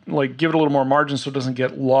doesn't get like, give it a little more margin so it doesn't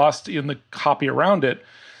get lost in the copy around it.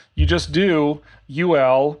 You just do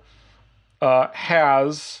ul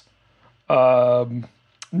has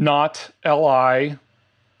not li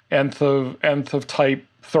nth of type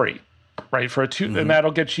 3. Right, for a 2, and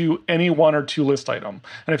that'll get you any 1 or 2 list item.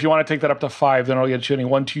 And if you want to take that up to 5, then it'll get you any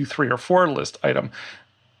 1, 2, 3, or 4 list item,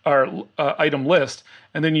 or item list.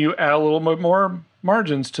 And then you add a little bit more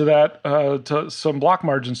margins to that, to some block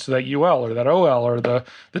margins to that UL or that OL or the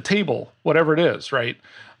table, whatever it is, right?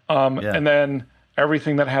 And then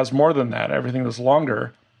everything that has more than that, everything that's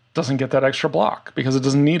longer, doesn't get that extra block because it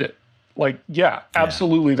doesn't need it. Like,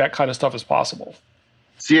 absolutely, that kind of stuff is possible.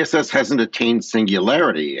 CSS hasn't attained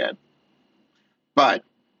singularity yet. But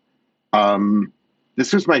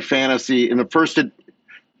this was my fantasy. In the first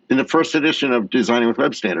in the first edition of Designing with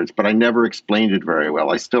Web Standards, but I never explained it very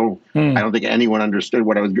well. I don't think anyone understood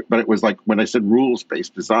what I was, but it was like when I said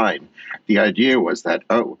rules-based design, the idea was that,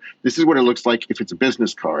 oh, this is what it looks like if it's a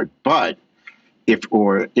business card, but if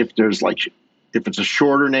it's a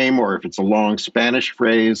shorter name or if it's a long Spanish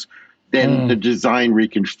phrase, then the design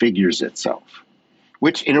reconfigures itself,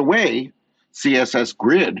 which in a way, CSS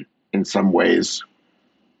Grid in some ways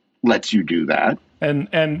lets you do that.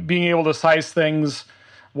 And being able to size things.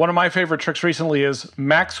 One of my favorite tricks recently is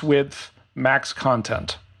max width, max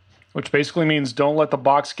content, which basically means don't let the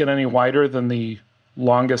box get any wider than the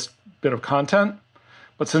longest bit of content.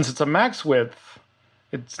 But since it's a max width,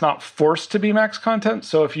 it's not forced to be max content.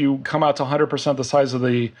 So if you come out to 100% the size of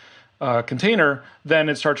the container, then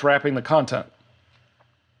it starts wrapping the content.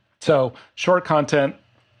 So short content,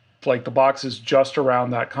 like the box is just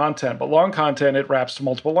around that content, but long content, it wraps to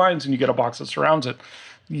multiple lines and you get a box that surrounds it.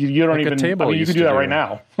 You don't even, I mean, you can do that right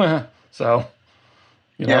now. So,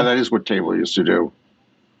 yeah, that is what Table used to do.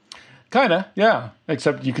 Kind of, yeah.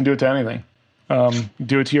 Except you can do it to anything.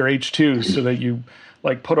 Do it to your H2s so that you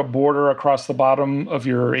like put a border across the bottom of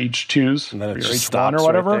your H2s, and then it your just H1 or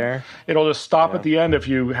whatever. Right, it'll just stop at the end if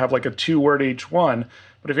you have like a 2-word H1.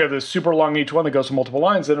 But if you have this super long H1 that goes to multiple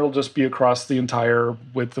lines, then it'll just be across the entire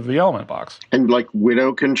width of the element box. And like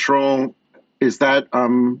widow control, is that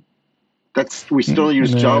we still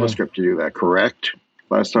use JavaScript to do that, correct?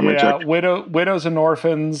 Last time I checked. Widows and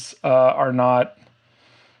orphans are not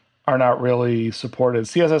really supported.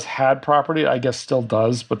 CSS had property, I guess still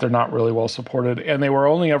does, but they're not really well supported. And they were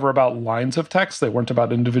only ever about lines of text. They weren't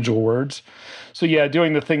about individual words. So yeah,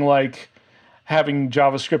 doing the thing like having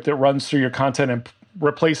JavaScript that runs through your content and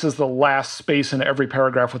replaces the last space in every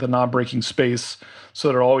paragraph with a non-breaking space so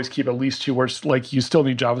that it'll always keep at least 2 words. Like you still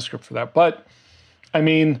need JavaScript for that. But I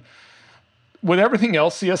mean, with everything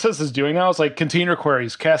else CSS is doing now, it's like container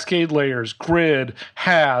queries, cascade layers, grid,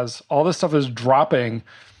 has, all this stuff is dropping.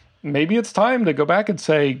 Maybe it's time to go back and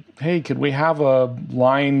say, hey, could we have a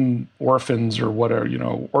line orphans or whatever,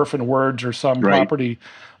 orphan words or some property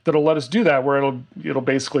that'll let us do that, where it'll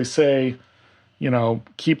basically say,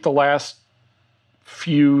 keep the last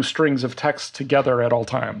few strings of text together at all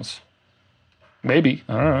times. Maybe.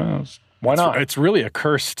 I don't know. Why not? It's really a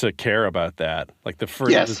curse to care about that. Like the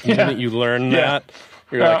first minute you learn that,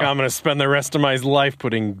 you're like, I'm going to spend the rest of my life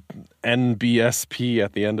putting NBSP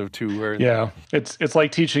at the end of 2 words. Yeah. It's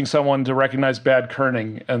like teaching someone to recognize bad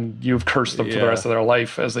kerning, and you've cursed them for the rest of their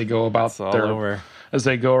life as they go about as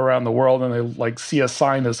they go around the world and they like see a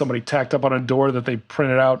sign that somebody tacked up on a door that they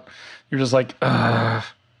printed out. You're just like,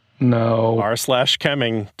 no.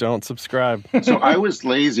 r/Kemming, don't subscribe. So I was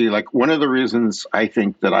lazy. Like one of the reasons I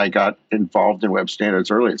think that I got involved in web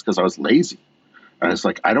standards early is because I was lazy. And it's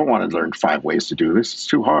like, I don't want to learn 5 ways to do this. It's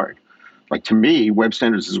too hard. Like to me, web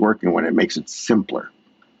standards is working when it makes it simpler,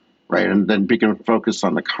 right? And then we can focus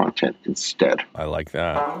on the content instead. I like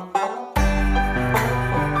that.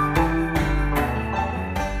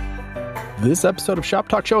 This episode of Shop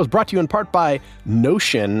Talk Show is brought to you in part by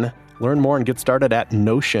Notion. Learn more and get started at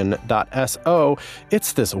notion.so.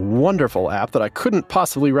 It's this wonderful app that I couldn't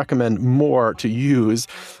possibly recommend more to use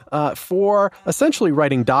for essentially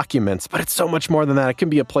writing documents, but it's so much more than that. It can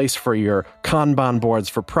be a place for your Kanban boards,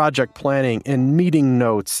 for project planning and meeting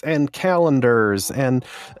notes and calendars and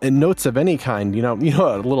notes of any kind. A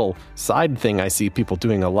little side thing I see people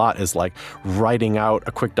doing a lot is like writing out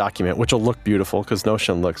a quick document, which will look beautiful because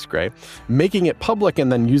Notion looks great, making it public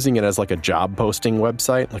and then using it as like a job posting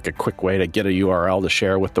website, like a quick way to get a URL to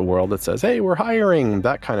share with the world that says, hey, we're hiring,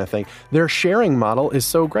 that kind of thing. Their sharing model is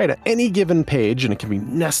so great. At any given page, and it can be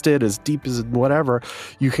nested as deep as whatever,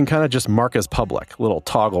 you can kind of just mark as public, little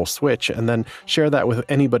toggle switch, and then share that with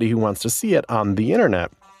anybody who wants to see it on the internet.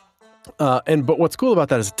 But what's cool about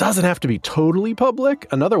that is it doesn't have to be totally public.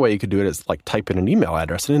 Another way you could do it is like type in an email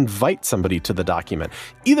address and invite somebody to the document,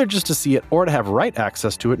 either just to see it or to have write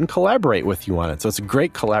access to it and collaborate with you on it. So it's a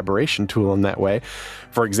great collaboration tool in that way.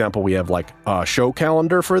 For example, we have like a show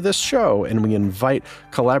calendar for this show, and we invite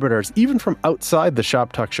collaborators, even from outside the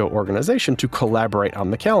Shop Talk Show organization, to collaborate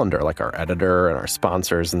on the calendar, like our editor and our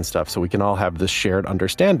sponsors and stuff, so we can all have this shared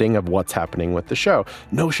understanding of what's happening with the show.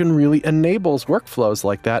 Notion really enables workflows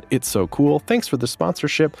like that. It's so cool. Thanks for the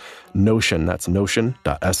sponsorship. Notion, that's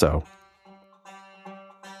notion.so.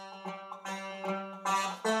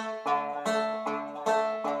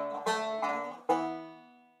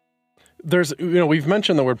 there's, we've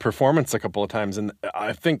mentioned the word performance a couple of times, and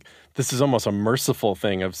I think this is almost a merciful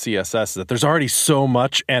thing of CSS that there's already so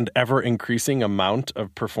much and ever increasing amount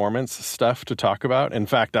of performance stuff to talk about. In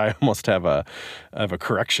fact, I almost have a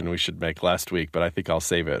correction we should make last week, but I think I'll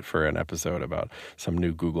save it for an episode about some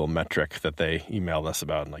new Google metric that they emailed us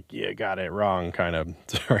about, and you got it wrong, kind of.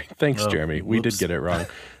 Sorry, thanks, Jeremy. We did get it wrong.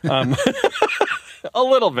 A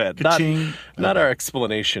little bit, not our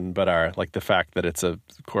explanation, but our the fact that it's a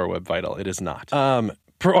core web vital. It is not.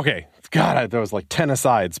 Okay, God, there was 10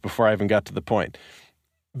 asides before I even got to the point.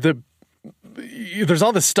 There's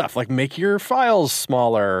all this stuff make your files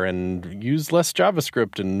smaller and use less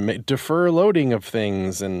JavaScript and defer loading of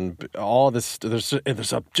things and all this. There's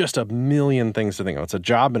just a million things to think of. It's a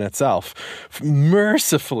job in itself.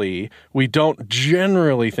 Mercifully, we don't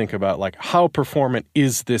generally think about how performant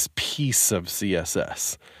is this piece of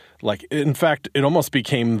CSS. In fact, it almost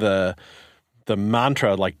became the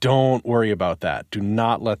mantra, don't worry about that. Do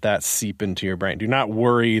not let that seep into your brain. Do not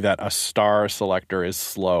worry that a star selector is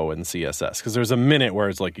slow in CSS. Because there's a minute where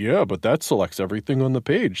it's yeah, but that selects everything on the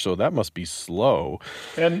page, so that must be slow.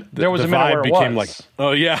 And there was a minute where it became was.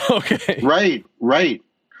 Oh, yeah, okay. Right.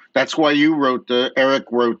 That's why Eric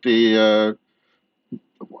wrote the,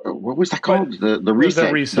 what was that called? The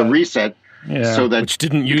reset. The reset. Yeah. So that, which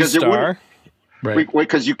didn't use star. Right.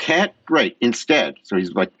 Because you can't, instead. So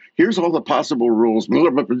he's here's all the possible rules.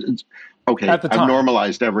 Okay, I've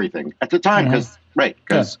normalized everything. At the time,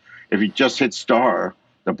 because if you just hit star,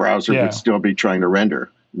 the browser would still be trying to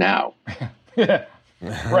render now. Yeah.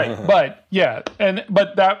 Right. But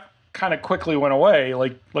that kind of quickly went away,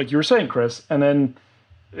 like you were saying, Chris. And then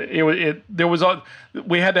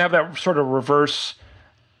we had to have that sort of reverse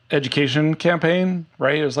education campaign,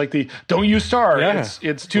 right? It was don't use star. Yeah.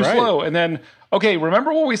 It's too slow. And then, okay,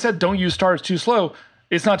 remember what we said? Don't use star. It's too slow.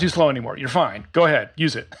 It's not too slow anymore. You're fine. Go ahead.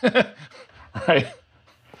 Use it. Right.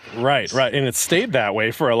 And it stayed that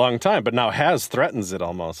way for a long time, but now Has threatens it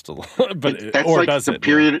almost a little. But that's does the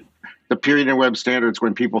period in web standards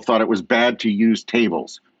when people thought it was bad to use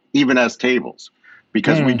tables, even as tables,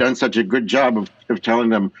 because we've done such a good job of telling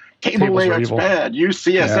them table layout's bad. Use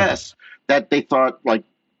CSS that they thought no,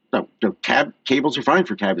 tables are fine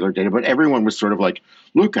for tabular data, but everyone was sort of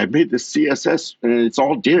look, I made this CSS and it's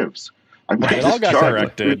all divs. It all got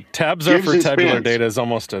corrected. Tabs are for tabular data is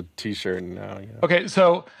almost a t-shirt now. Yeah. Okay,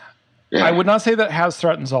 so I would not say that Has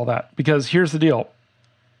threatens all that, because here's the deal.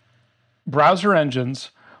 Browser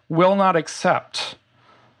engines will not accept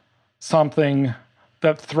something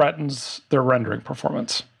that threatens their rendering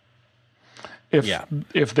performance.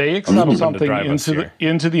 If they accept something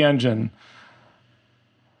into the engine,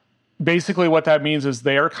 basically what that means is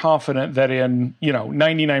they are confident that in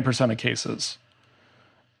 99% of cases,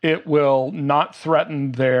 it will not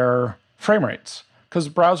threaten their frame rates, because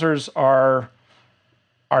browsers are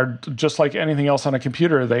just like anything else on a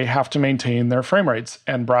computer. They have to maintain their frame rates,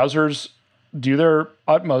 and browsers do their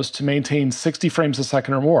utmost to maintain 60 frames a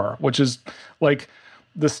second or more, which is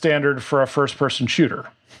the standard for a first-person shooter.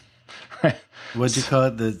 What'd you call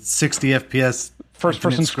it? The 60 FPS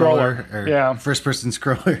first-person scroller. First-person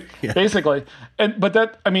scroller. Yeah. Basically, but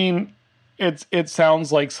that, it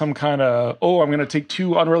sounds like some kind of, I'm going to take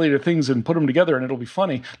two unrelated things and put them together and it'll be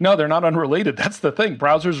funny. No, they're not unrelated. That's the thing.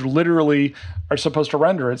 Browsers literally are supposed to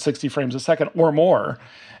render at 60 frames a second or more.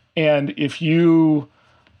 And if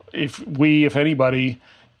anybody,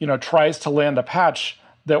 tries to land a patch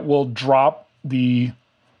that will drop the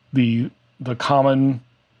common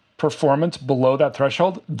performance below that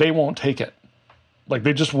threshold, they won't take it.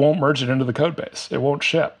 They just won't merge it into the code base. It won't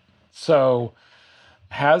ship. So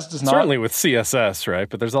Has does not. Certainly with CSS, right?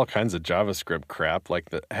 But there's all kinds of JavaScript crap,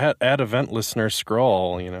 like the add event listener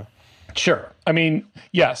scroll, Sure.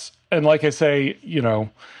 Yes. And like I say,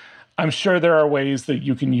 I'm sure there are ways that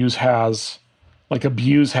you can use Has,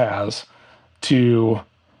 abuse Has, to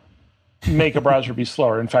make a browser be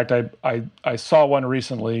slower. In fact, I saw one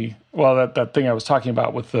recently. Well, that thing I was talking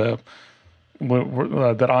about with that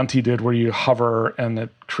Auntie did, where you hover and it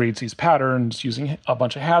creates these patterns using a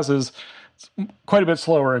bunch of Hases. Quite a bit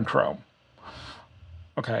slower in Chrome.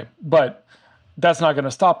 Okay, but that's not going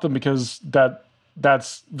to stop them, because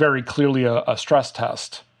that's very clearly a stress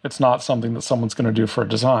test. It's not something that someone's going to do for a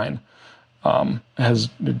design.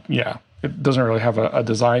 It doesn't really have a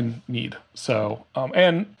design need. So,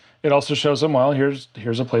 and it also shows them, well,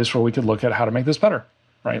 here's a place where we could look at how to make this better,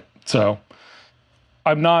 right? So,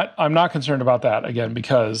 I'm not concerned about that, again,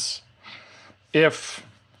 because if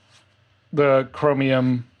the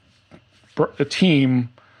Chromium team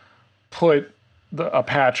put a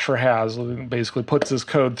patch for Has, basically puts this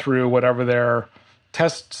code through whatever their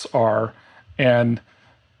tests are, and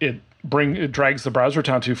it it drags the browser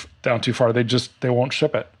down too far. They won't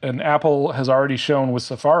ship it. And Apple has already shown with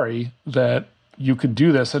Safari that you could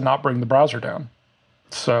do this and not bring the browser down.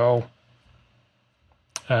 So,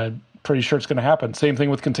 pretty sure it's going to happen. Same thing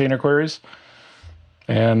with container queries.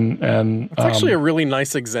 And it's actually a really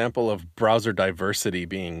nice example of browser diversity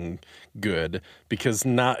being good, because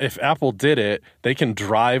if Apple did it, they can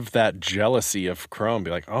drive that jealousy of Chrome.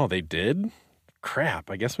 Be like, oh, they did? Crap,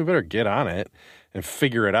 I guess we better get on it and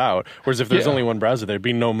figure it out. Whereas if there's only one browser, there'd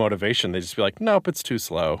be no motivation. They'd just be like, nope, it's too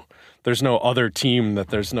slow. There's no other team that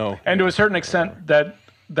there's no... And to a certain extent,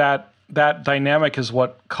 that dynamic is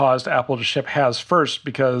what caused Apple to ship Has first,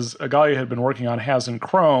 because Agalia had been working on Has in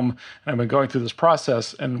Chrome, and I've been going through this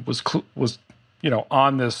process and was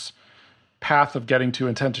on this path of getting to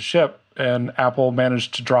intent to ship, and Apple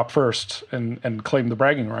managed to drop first and claim the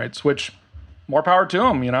bragging rights, which more power to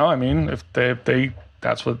them. I mean, if they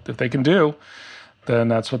can do, then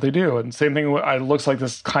that's what they do. And same thing. It looks like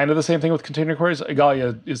this kind of the same thing with container queries.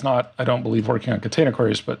 Agalia is not, I don't believe, working on container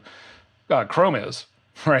queries, but Chrome is.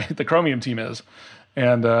 Right, the Chromium team is,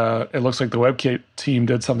 and it looks like the WebKit team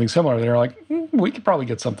did something similar. They're like, we could probably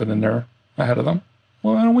get something in there ahead of them.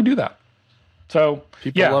 Well, why don't we do that? So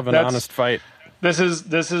people love an honest fight. This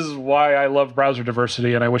is why I love browser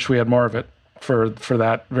diversity, and I wish we had more of it for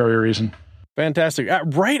that very reason. Fantastic.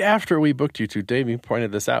 Right after we booked you two, Dave, you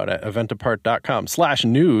pointed this out at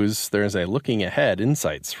eventapart.com/news. There's a looking ahead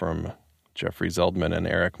insights from Jeffrey Zeldman and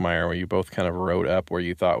Eric Meyer, where you both kind of wrote up where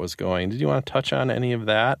you thought was going. Did you want to touch on any of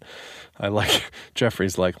that? I like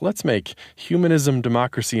Jeffrey's like, let's make humanism,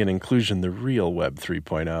 democracy, and inclusion the real Web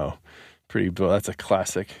 3.0. That's a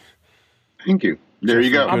classic. Thank you. There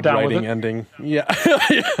you go. Good I'm down writing with it. ending. Yeah.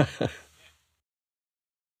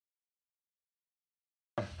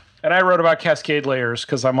 And I wrote about cascade layers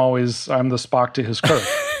because I'm the Spock to his Kirk,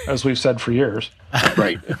 as we've said for years.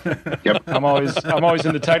 Right. Yep. I'm always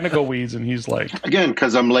in the technical weeds, and he's like, again,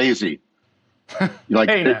 because I'm lazy. Like,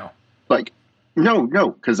 hey now. Like, no,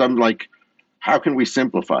 because I'm like, how can we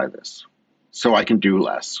simplify this so I can do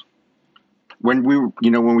less? When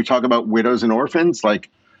we talk about widows and orphans, like,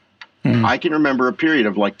 I can remember a period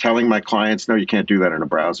of like telling my clients, no, you can't do that in a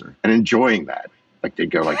browser, and enjoying that. Like,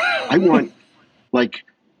 they'd go like, I want like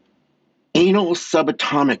anal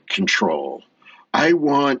subatomic control. I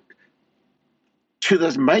want to the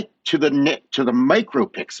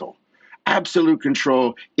micropixel, absolute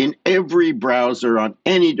control in every browser on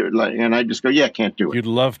any, and I just go, yeah, can't do it. You'd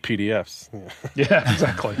love PDFs. Yeah,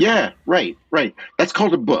 exactly. Yeah, right. That's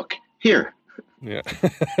called a book. Here. Yeah.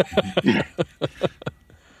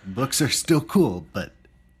 Books are still cool, but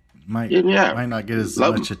might not get as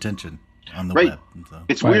much attention on the web. So.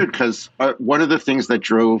 It's weird because one of the things that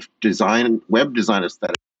drove web design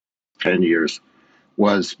aesthetics 10 years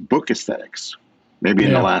was book aesthetics. Maybe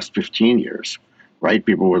in the last 15 years, right?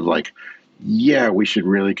 People were like, yeah, we should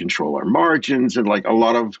really control our margins. And like a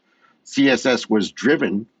lot of CSS was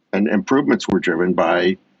driven and improvements were driven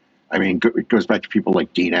by, I mean, it goes back to people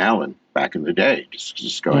like Dean Allen back in the day,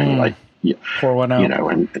 just going like, pour one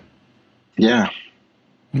out. And yeah.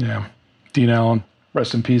 Dean Allen,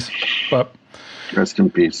 rest in peace. But rest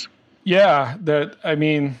in peace. Yeah,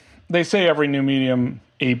 they say every new medium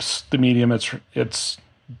apes the medium it's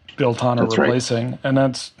built on or replacing, right. And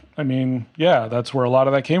that's where a lot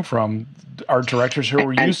of that came from. Art directors who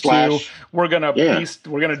were used to, we're gonna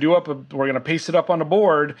paste it up on the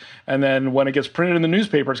board, and then when it gets printed in the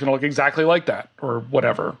newspaper, it's gonna look exactly like that or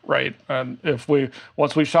whatever, right? And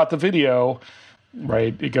once we've shot the video,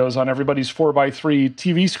 right, it goes on everybody's 4x3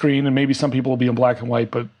 TV screen, and maybe some people will be in black and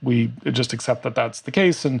white, but we just accept that that's the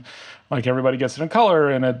case, and like everybody gets it in color,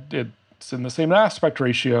 and it's in the same aspect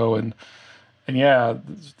ratio, and yeah,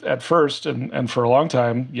 at first and for a long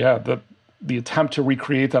time, the attempt to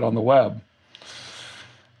recreate that on the web.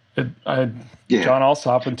 John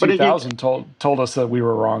Alsop in 2000 told us that we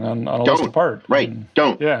were wrong on a list apart. Right, and,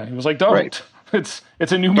 don't. Yeah, he was like, don't. Right. It's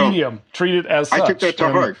a new medium. Treat it as such. I took that to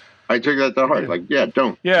heart. Like,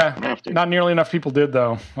 don't. Yeah, don't have to. Not nearly enough people did,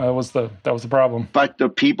 though. That was the problem. But the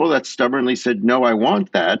people that stubbornly said, no, I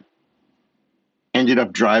want that, ended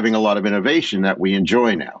up driving a lot of innovation that we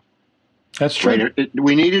enjoy now. That's true. Right?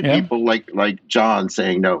 We needed people like John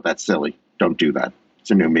saying, no, that's silly. Don't do that. It's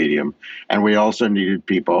a new medium. And we also needed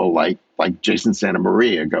people like Jason Santa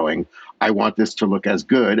Maria going, I want this to look as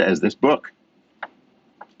good as this book.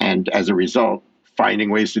 And as a result, finding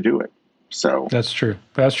ways to do it. So that's true.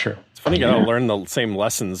 It's funny you got to learn the same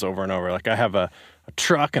lessons over and over. Like I have a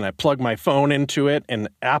truck and I plug my phone into it, and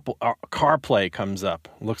Apple CarPlay comes up.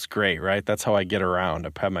 Looks great, right? That's how I get around.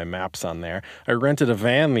 I have my maps on there. I rented a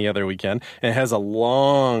van the other weekend, and it has a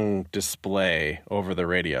long display over the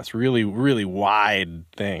radio. It's really, really wide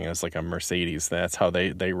thing. It's like a Mercedes. That's how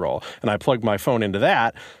they roll. And I plug my phone into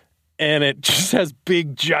that, and it just has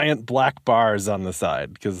big, giant black bars on the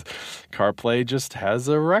side because CarPlay just has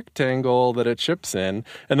a rectangle that it ships in.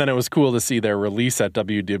 And then it was cool to see their release at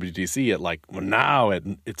WWDC. Now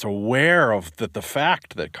it's aware of the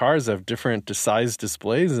fact that cars have different size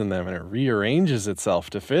displays in them, and it rearranges itself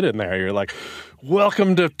to fit in there. You're like,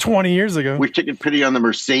 welcome to 20 years ago. We've taken pity on the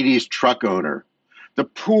Mercedes truck owner. The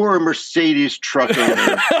poor Mercedes truck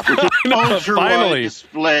owner with his ultra-wide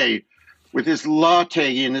display, with his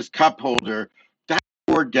latte in his cup holder. That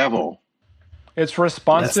poor devil. It's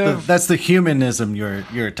responsive. That's the humanism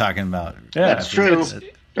you're talking about. Yeah, that's true.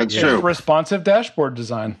 That's true. Responsive dashboard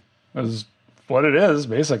design is what it is,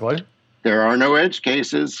 basically. There are no edge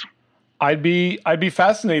cases. I'd be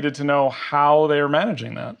fascinated to know how they are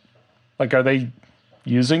managing that. Like, are they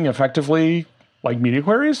using effectively like media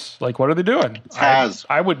queries? Like, what are they doing?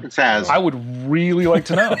 I would really like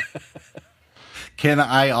to know. Can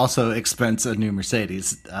I also expense a new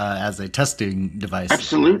Mercedes as a testing device?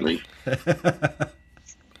 Absolutely.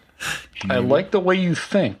 I like the way you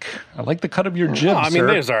think. I like the cut of your jib, sir.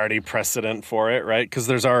 There's already precedent for it, right? Because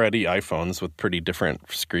there's already iPhones with pretty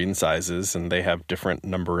different screen sizes, and they have different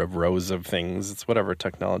number of rows of things. It's whatever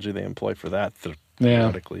technology they employ for that,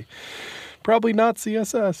 theoretically. Yeah. Probably not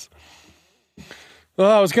CSS.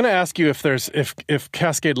 Well, I was going to ask you if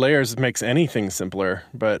Cascade Layers makes anything simpler,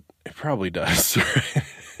 but it probably does.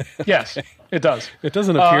 Yes, it does. It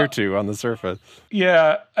doesn't appear to on the surface.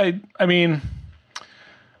 Yeah, I don't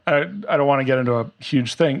want to get into a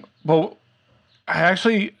huge thing, but I had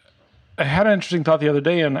an interesting thought the other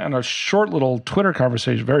day in a short little Twitter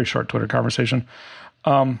conversation, very short Twitter conversation,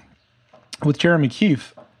 with Jeremy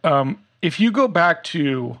Keith. If you go back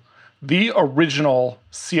to the original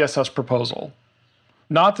CSS proposal,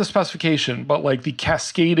 not the specification, but like the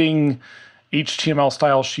cascading HTML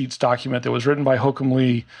style sheets document that was written by Hokum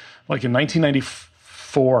Lee like in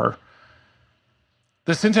 1994,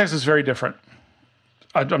 the syntax is very different.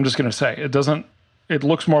 I'm just going to say it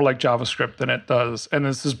looks more like JavaScript than it does. And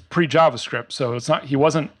this is pre-JavaScript. So he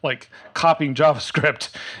wasn't like copying JavaScript.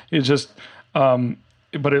 It just,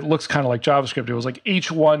 but it looks kind of like JavaScript. It was like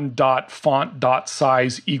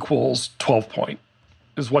h1.font.size equals 12 point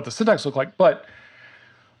is what the syntax looked like.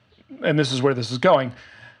 And this is where this is going,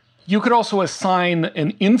 you could also assign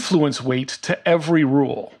an influence weight to every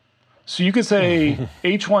rule. So you could say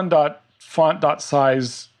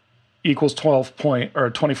h1.font.size equals 12 point or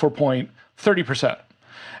 24 point 30%.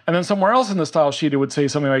 And then somewhere else in the style sheet, it would say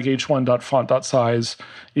something like h1.font.size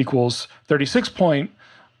equals 36 point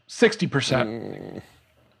 60%.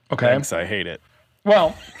 Okay. Thanks, I hate it.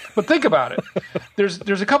 Well, but think about it.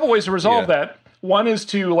 There's a couple ways to resolve that. One is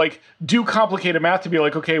to like do complicated math to be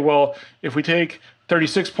like, okay, well, if we take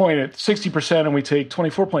 36 point at 60% and we take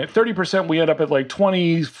 24 point at 30%, we end up at like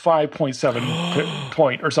 25.7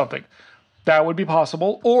 point or something. That would be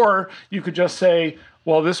possible. Or you could just say,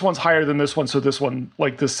 well, this one's higher than this one, so this one,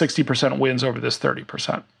 like this 60% wins over this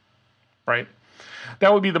 30%, right?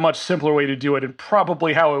 That would be the much simpler way to do it and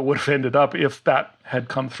probably how it would have ended up if that had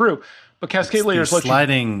come through. But Cascade Layers let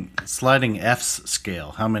sliding F's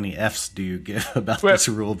scale. How many F's do you give about this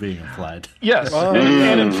rule being applied? Yes,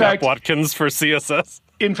 and in fact, Watkins for CSS.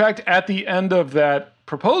 In fact, at the end of that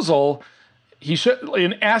proposal, he should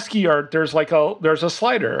in ASCII art. There's a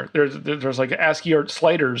slider. There's like ASCII art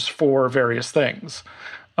sliders for various things.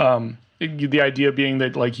 The idea being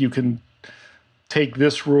that like you can take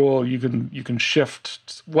this rule, you can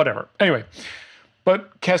shift whatever. Anyway.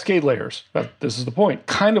 But Cascade Layers, this is the point,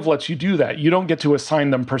 kind of lets you do that. You don't get to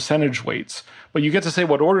assign them percentage weights, but you get to say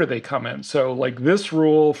what order they come in. So like this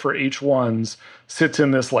rule for H1s sits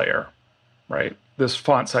in this layer, right? This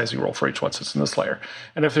font sizing rule for H1 sits in this layer.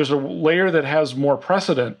 And if there's a layer that has more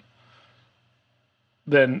precedent,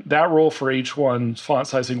 then that rule for H1 font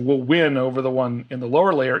sizing will win over the one in the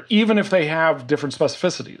lower layer, even if they have different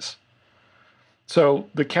specificities. So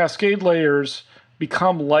the Cascade Layers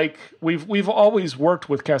become like we've always worked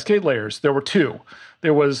with Cascade Layers. There were two.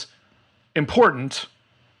 There was important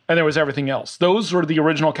and there was everything else. Those were the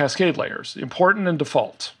original Cascade Layers, important and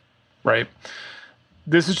default, right?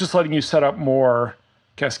 This is just letting you set up more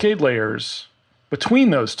Cascade Layers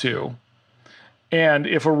between those two. And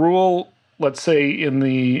if a rule, let's say in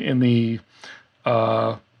the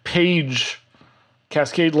page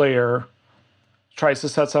Cascade Layer tries to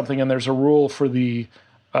set something and there's a rule for the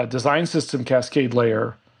design system Cascade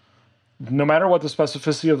Layer, no matter what the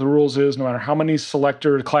specificity of the rules is, no matter how many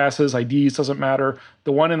selector classes, IDs, doesn't matter.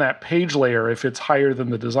 The one in that page layer, if it's higher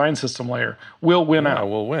than the design system layer, will win out.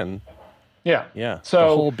 Will win. Yeah. Yeah. So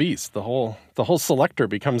the whole beast, the whole selector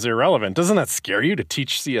becomes irrelevant. Doesn't that scare you to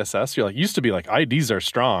teach CSS? You're like, used to be like IDs are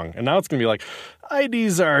strong, and now it's going to be like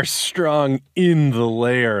IDs are strong in the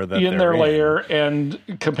layer that in they're their layer and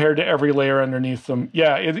compared to every layer underneath them.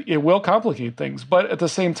 Yeah, it will complicate things, but at the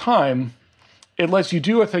same time, it lets you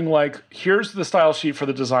do a thing like, here's the style sheet for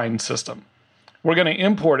the design system. We're going to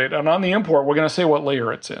import it, and on the import, we're going to say what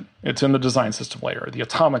layer it's in. It's in the design system layer, the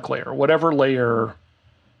atomic layer, whatever you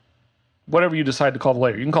decide to call the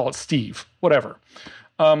layer. You can call it Steve, whatever.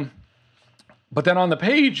 But then on the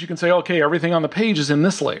page, you can say, okay, everything on the page is in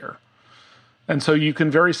this layer. And so you can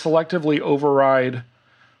very selectively override,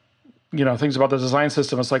 things about the design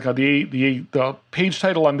system. It's like the page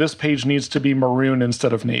title on this page needs to be maroon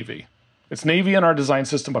instead of navy. It's navy in our design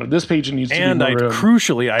system, but on this page it needs to be maroon. And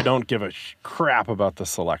crucially, I don't give a crap about the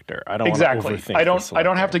selector. I don't want to overthink I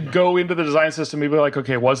don't have to go into the design system and be like,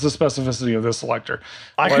 okay, what's the specificity of this selector?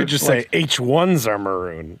 I could just say H1s are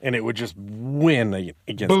maroon, and it would just win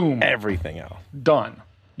against everything else. Done.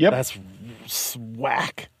 Yep. That's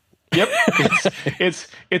whack. Yep. It's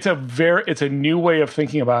a new way of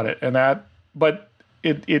thinking about it, but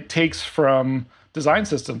it takes from design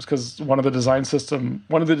systems, because one of the design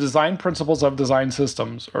principles of design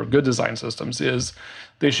systems, or good design systems, is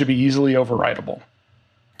they should be easily overridable.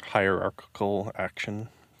 Hierarchical action.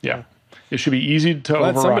 Yeah. It should be easy to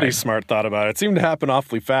override. Somebody smart thought about it. It seemed to happen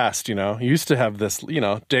awfully fast, You used to have this,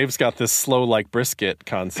 Dave's got this slow like brisket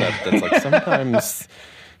concept that's like sometimes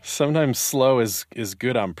slow is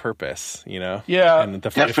good on purpose, Yeah, and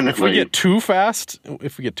definitely. If we get too fast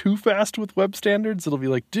with web standards, it'll be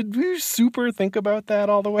like, did we super think about that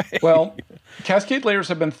all the way? Well, cascade layers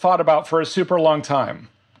have been thought about for a super long time.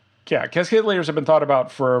 Yeah, cascade layers have been thought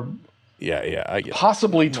about for I get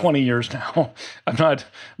possibly 20 years now. I'm not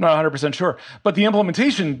 100% sure, but the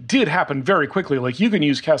implementation did happen very quickly. Like, you can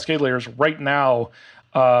use cascade layers right now.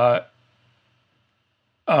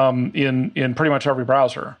 In pretty much every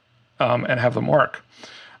browser, and have them work.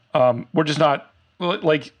 We're just not,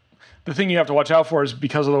 like, the thing you have to watch out for is,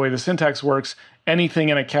 because of the way the syntax works, anything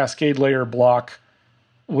in a cascade layer block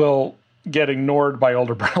will get ignored by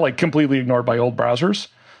completely ignored by old browsers.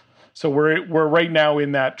 So we're right now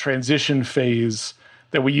in that transition phase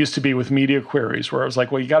that we used to be with media queries, where it was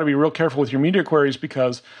like, well, you got to be real careful with your media queries,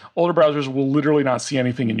 because older browsers will literally not see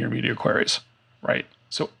anything in your media queries, right?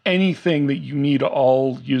 So anything that you need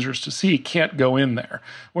all users to see can't go in there.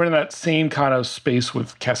 We're in that same kind of space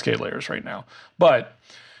with cascade layers right now. But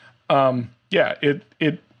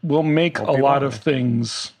it will make a lot of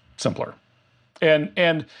things simpler.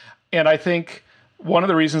 And I think one of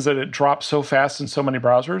the reasons that it dropped so fast in so many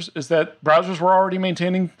browsers is that browsers were already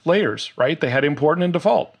maintaining layers, right? They had import and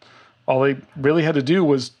default. All they really had to do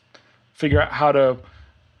was figure out how to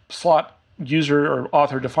slot user or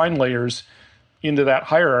author defined layers into that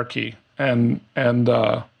hierarchy, and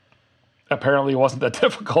apparently it wasn't that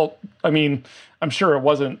difficult. I mean, I'm sure it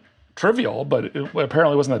wasn't trivial, but it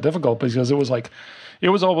apparently wasn't that difficult, because it was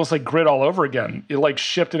almost like grid all over again. It like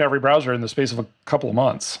shipped in every browser in the space of a couple of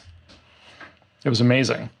months. It was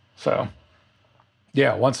amazing. So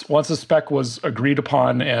yeah, once the spec was agreed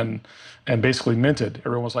upon and basically minted,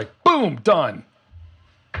 everyone was like, boom, done.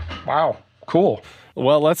 Wow, cool.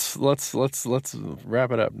 Well, let's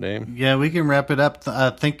wrap it up, Dave. Yeah, we can wrap it up.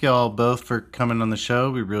 Thank y'all both for coming on the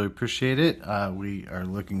show. We really appreciate it. We are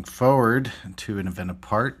looking forward to an event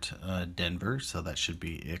apart, Denver, so that should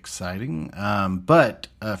be exciting. But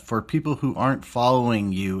for people who aren't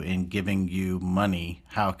following you and giving you money,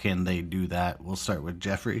 how can they do that? We'll start with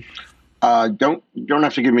Jeffrey. Don't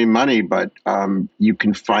have to give me money, but you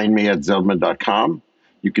can find me at Zeldman.com.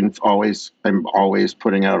 I'm always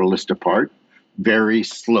putting out a list apart. Very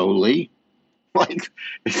slowly,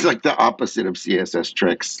 it's like the opposite of CSS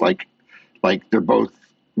tricks. Like they're both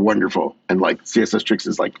wonderful, and like CSS tricks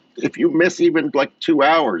is like, if you miss even like 2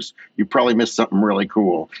 hours, you probably missed something really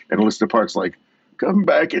cool. And a list apart's like, come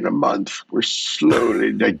back in a month. We're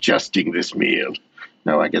slowly digesting this meal.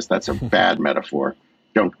 No, I guess that's a bad metaphor.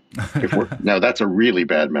 No, that's a really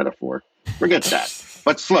bad metaphor. Forget that.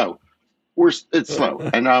 But slow. It's slow,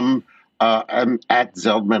 and I'm at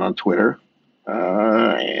Zeldman on Twitter.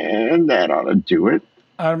 And that ought to do it.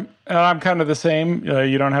 I'm kind of the same.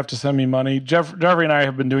 You don't have to send me money. Jeffrey and I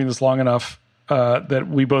have been doing this long enough that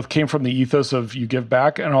we both came from the ethos of you give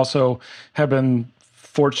back, and also have been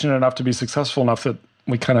fortunate enough to be successful enough that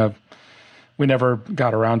we never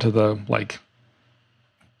got around to the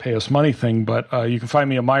pay us money thing. But you can find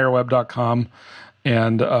me at meyerweb.com,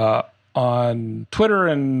 and On Twitter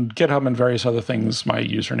and GitHub and various other things, my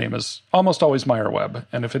username is almost always MeyerWeb.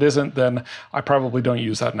 And if it isn't, then I probably don't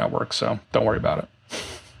use that network, so don't worry about it.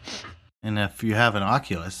 And if you have an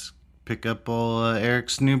Oculus, pick up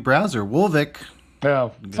Eric's new browser, Wolvik. Yeah,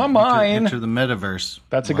 it's not mine. Enter the metaverse.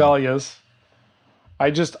 That's Igalia's.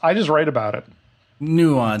 I just write about it.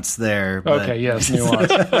 Nuance there. But... Okay, yes,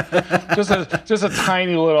 nuance. just a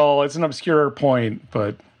tiny little. It's an obscure point,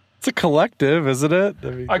 but it's a collective, isn't it? I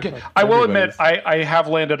mean, I will admit, I have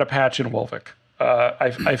landed a patch in Wolvik.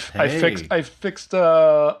 I fixed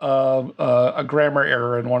a grammar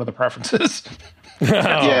error in one of the preferences.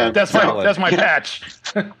 Yeah, that's my patch.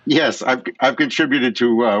 Yes, I've contributed to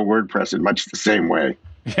WordPress in much the same way.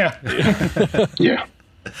 Yeah. Yeah.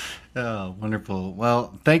 Oh, wonderful.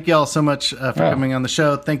 Well, thank you all so much for coming on the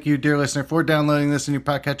show. Thank you, dear listener, for downloading this in your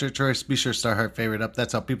podcatcher of choice. Be sure to star, heart, favorite up.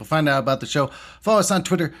 That's how people find out about the show. Follow us on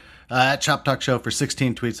Twitter at Shop Talk Show for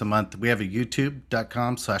 16 tweets a month. We have a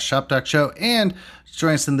youtube.com/Shop Talk Show, and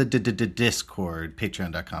join us in the Discord,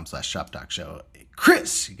 patreon.com/Shop Talk Show.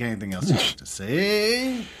 Chris, you got anything else you want to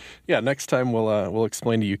say? Yeah, next time we'll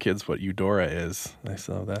explain to you kids what Eudora is. I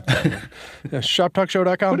saw that. Yeah,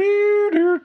 shoptalkshow.com.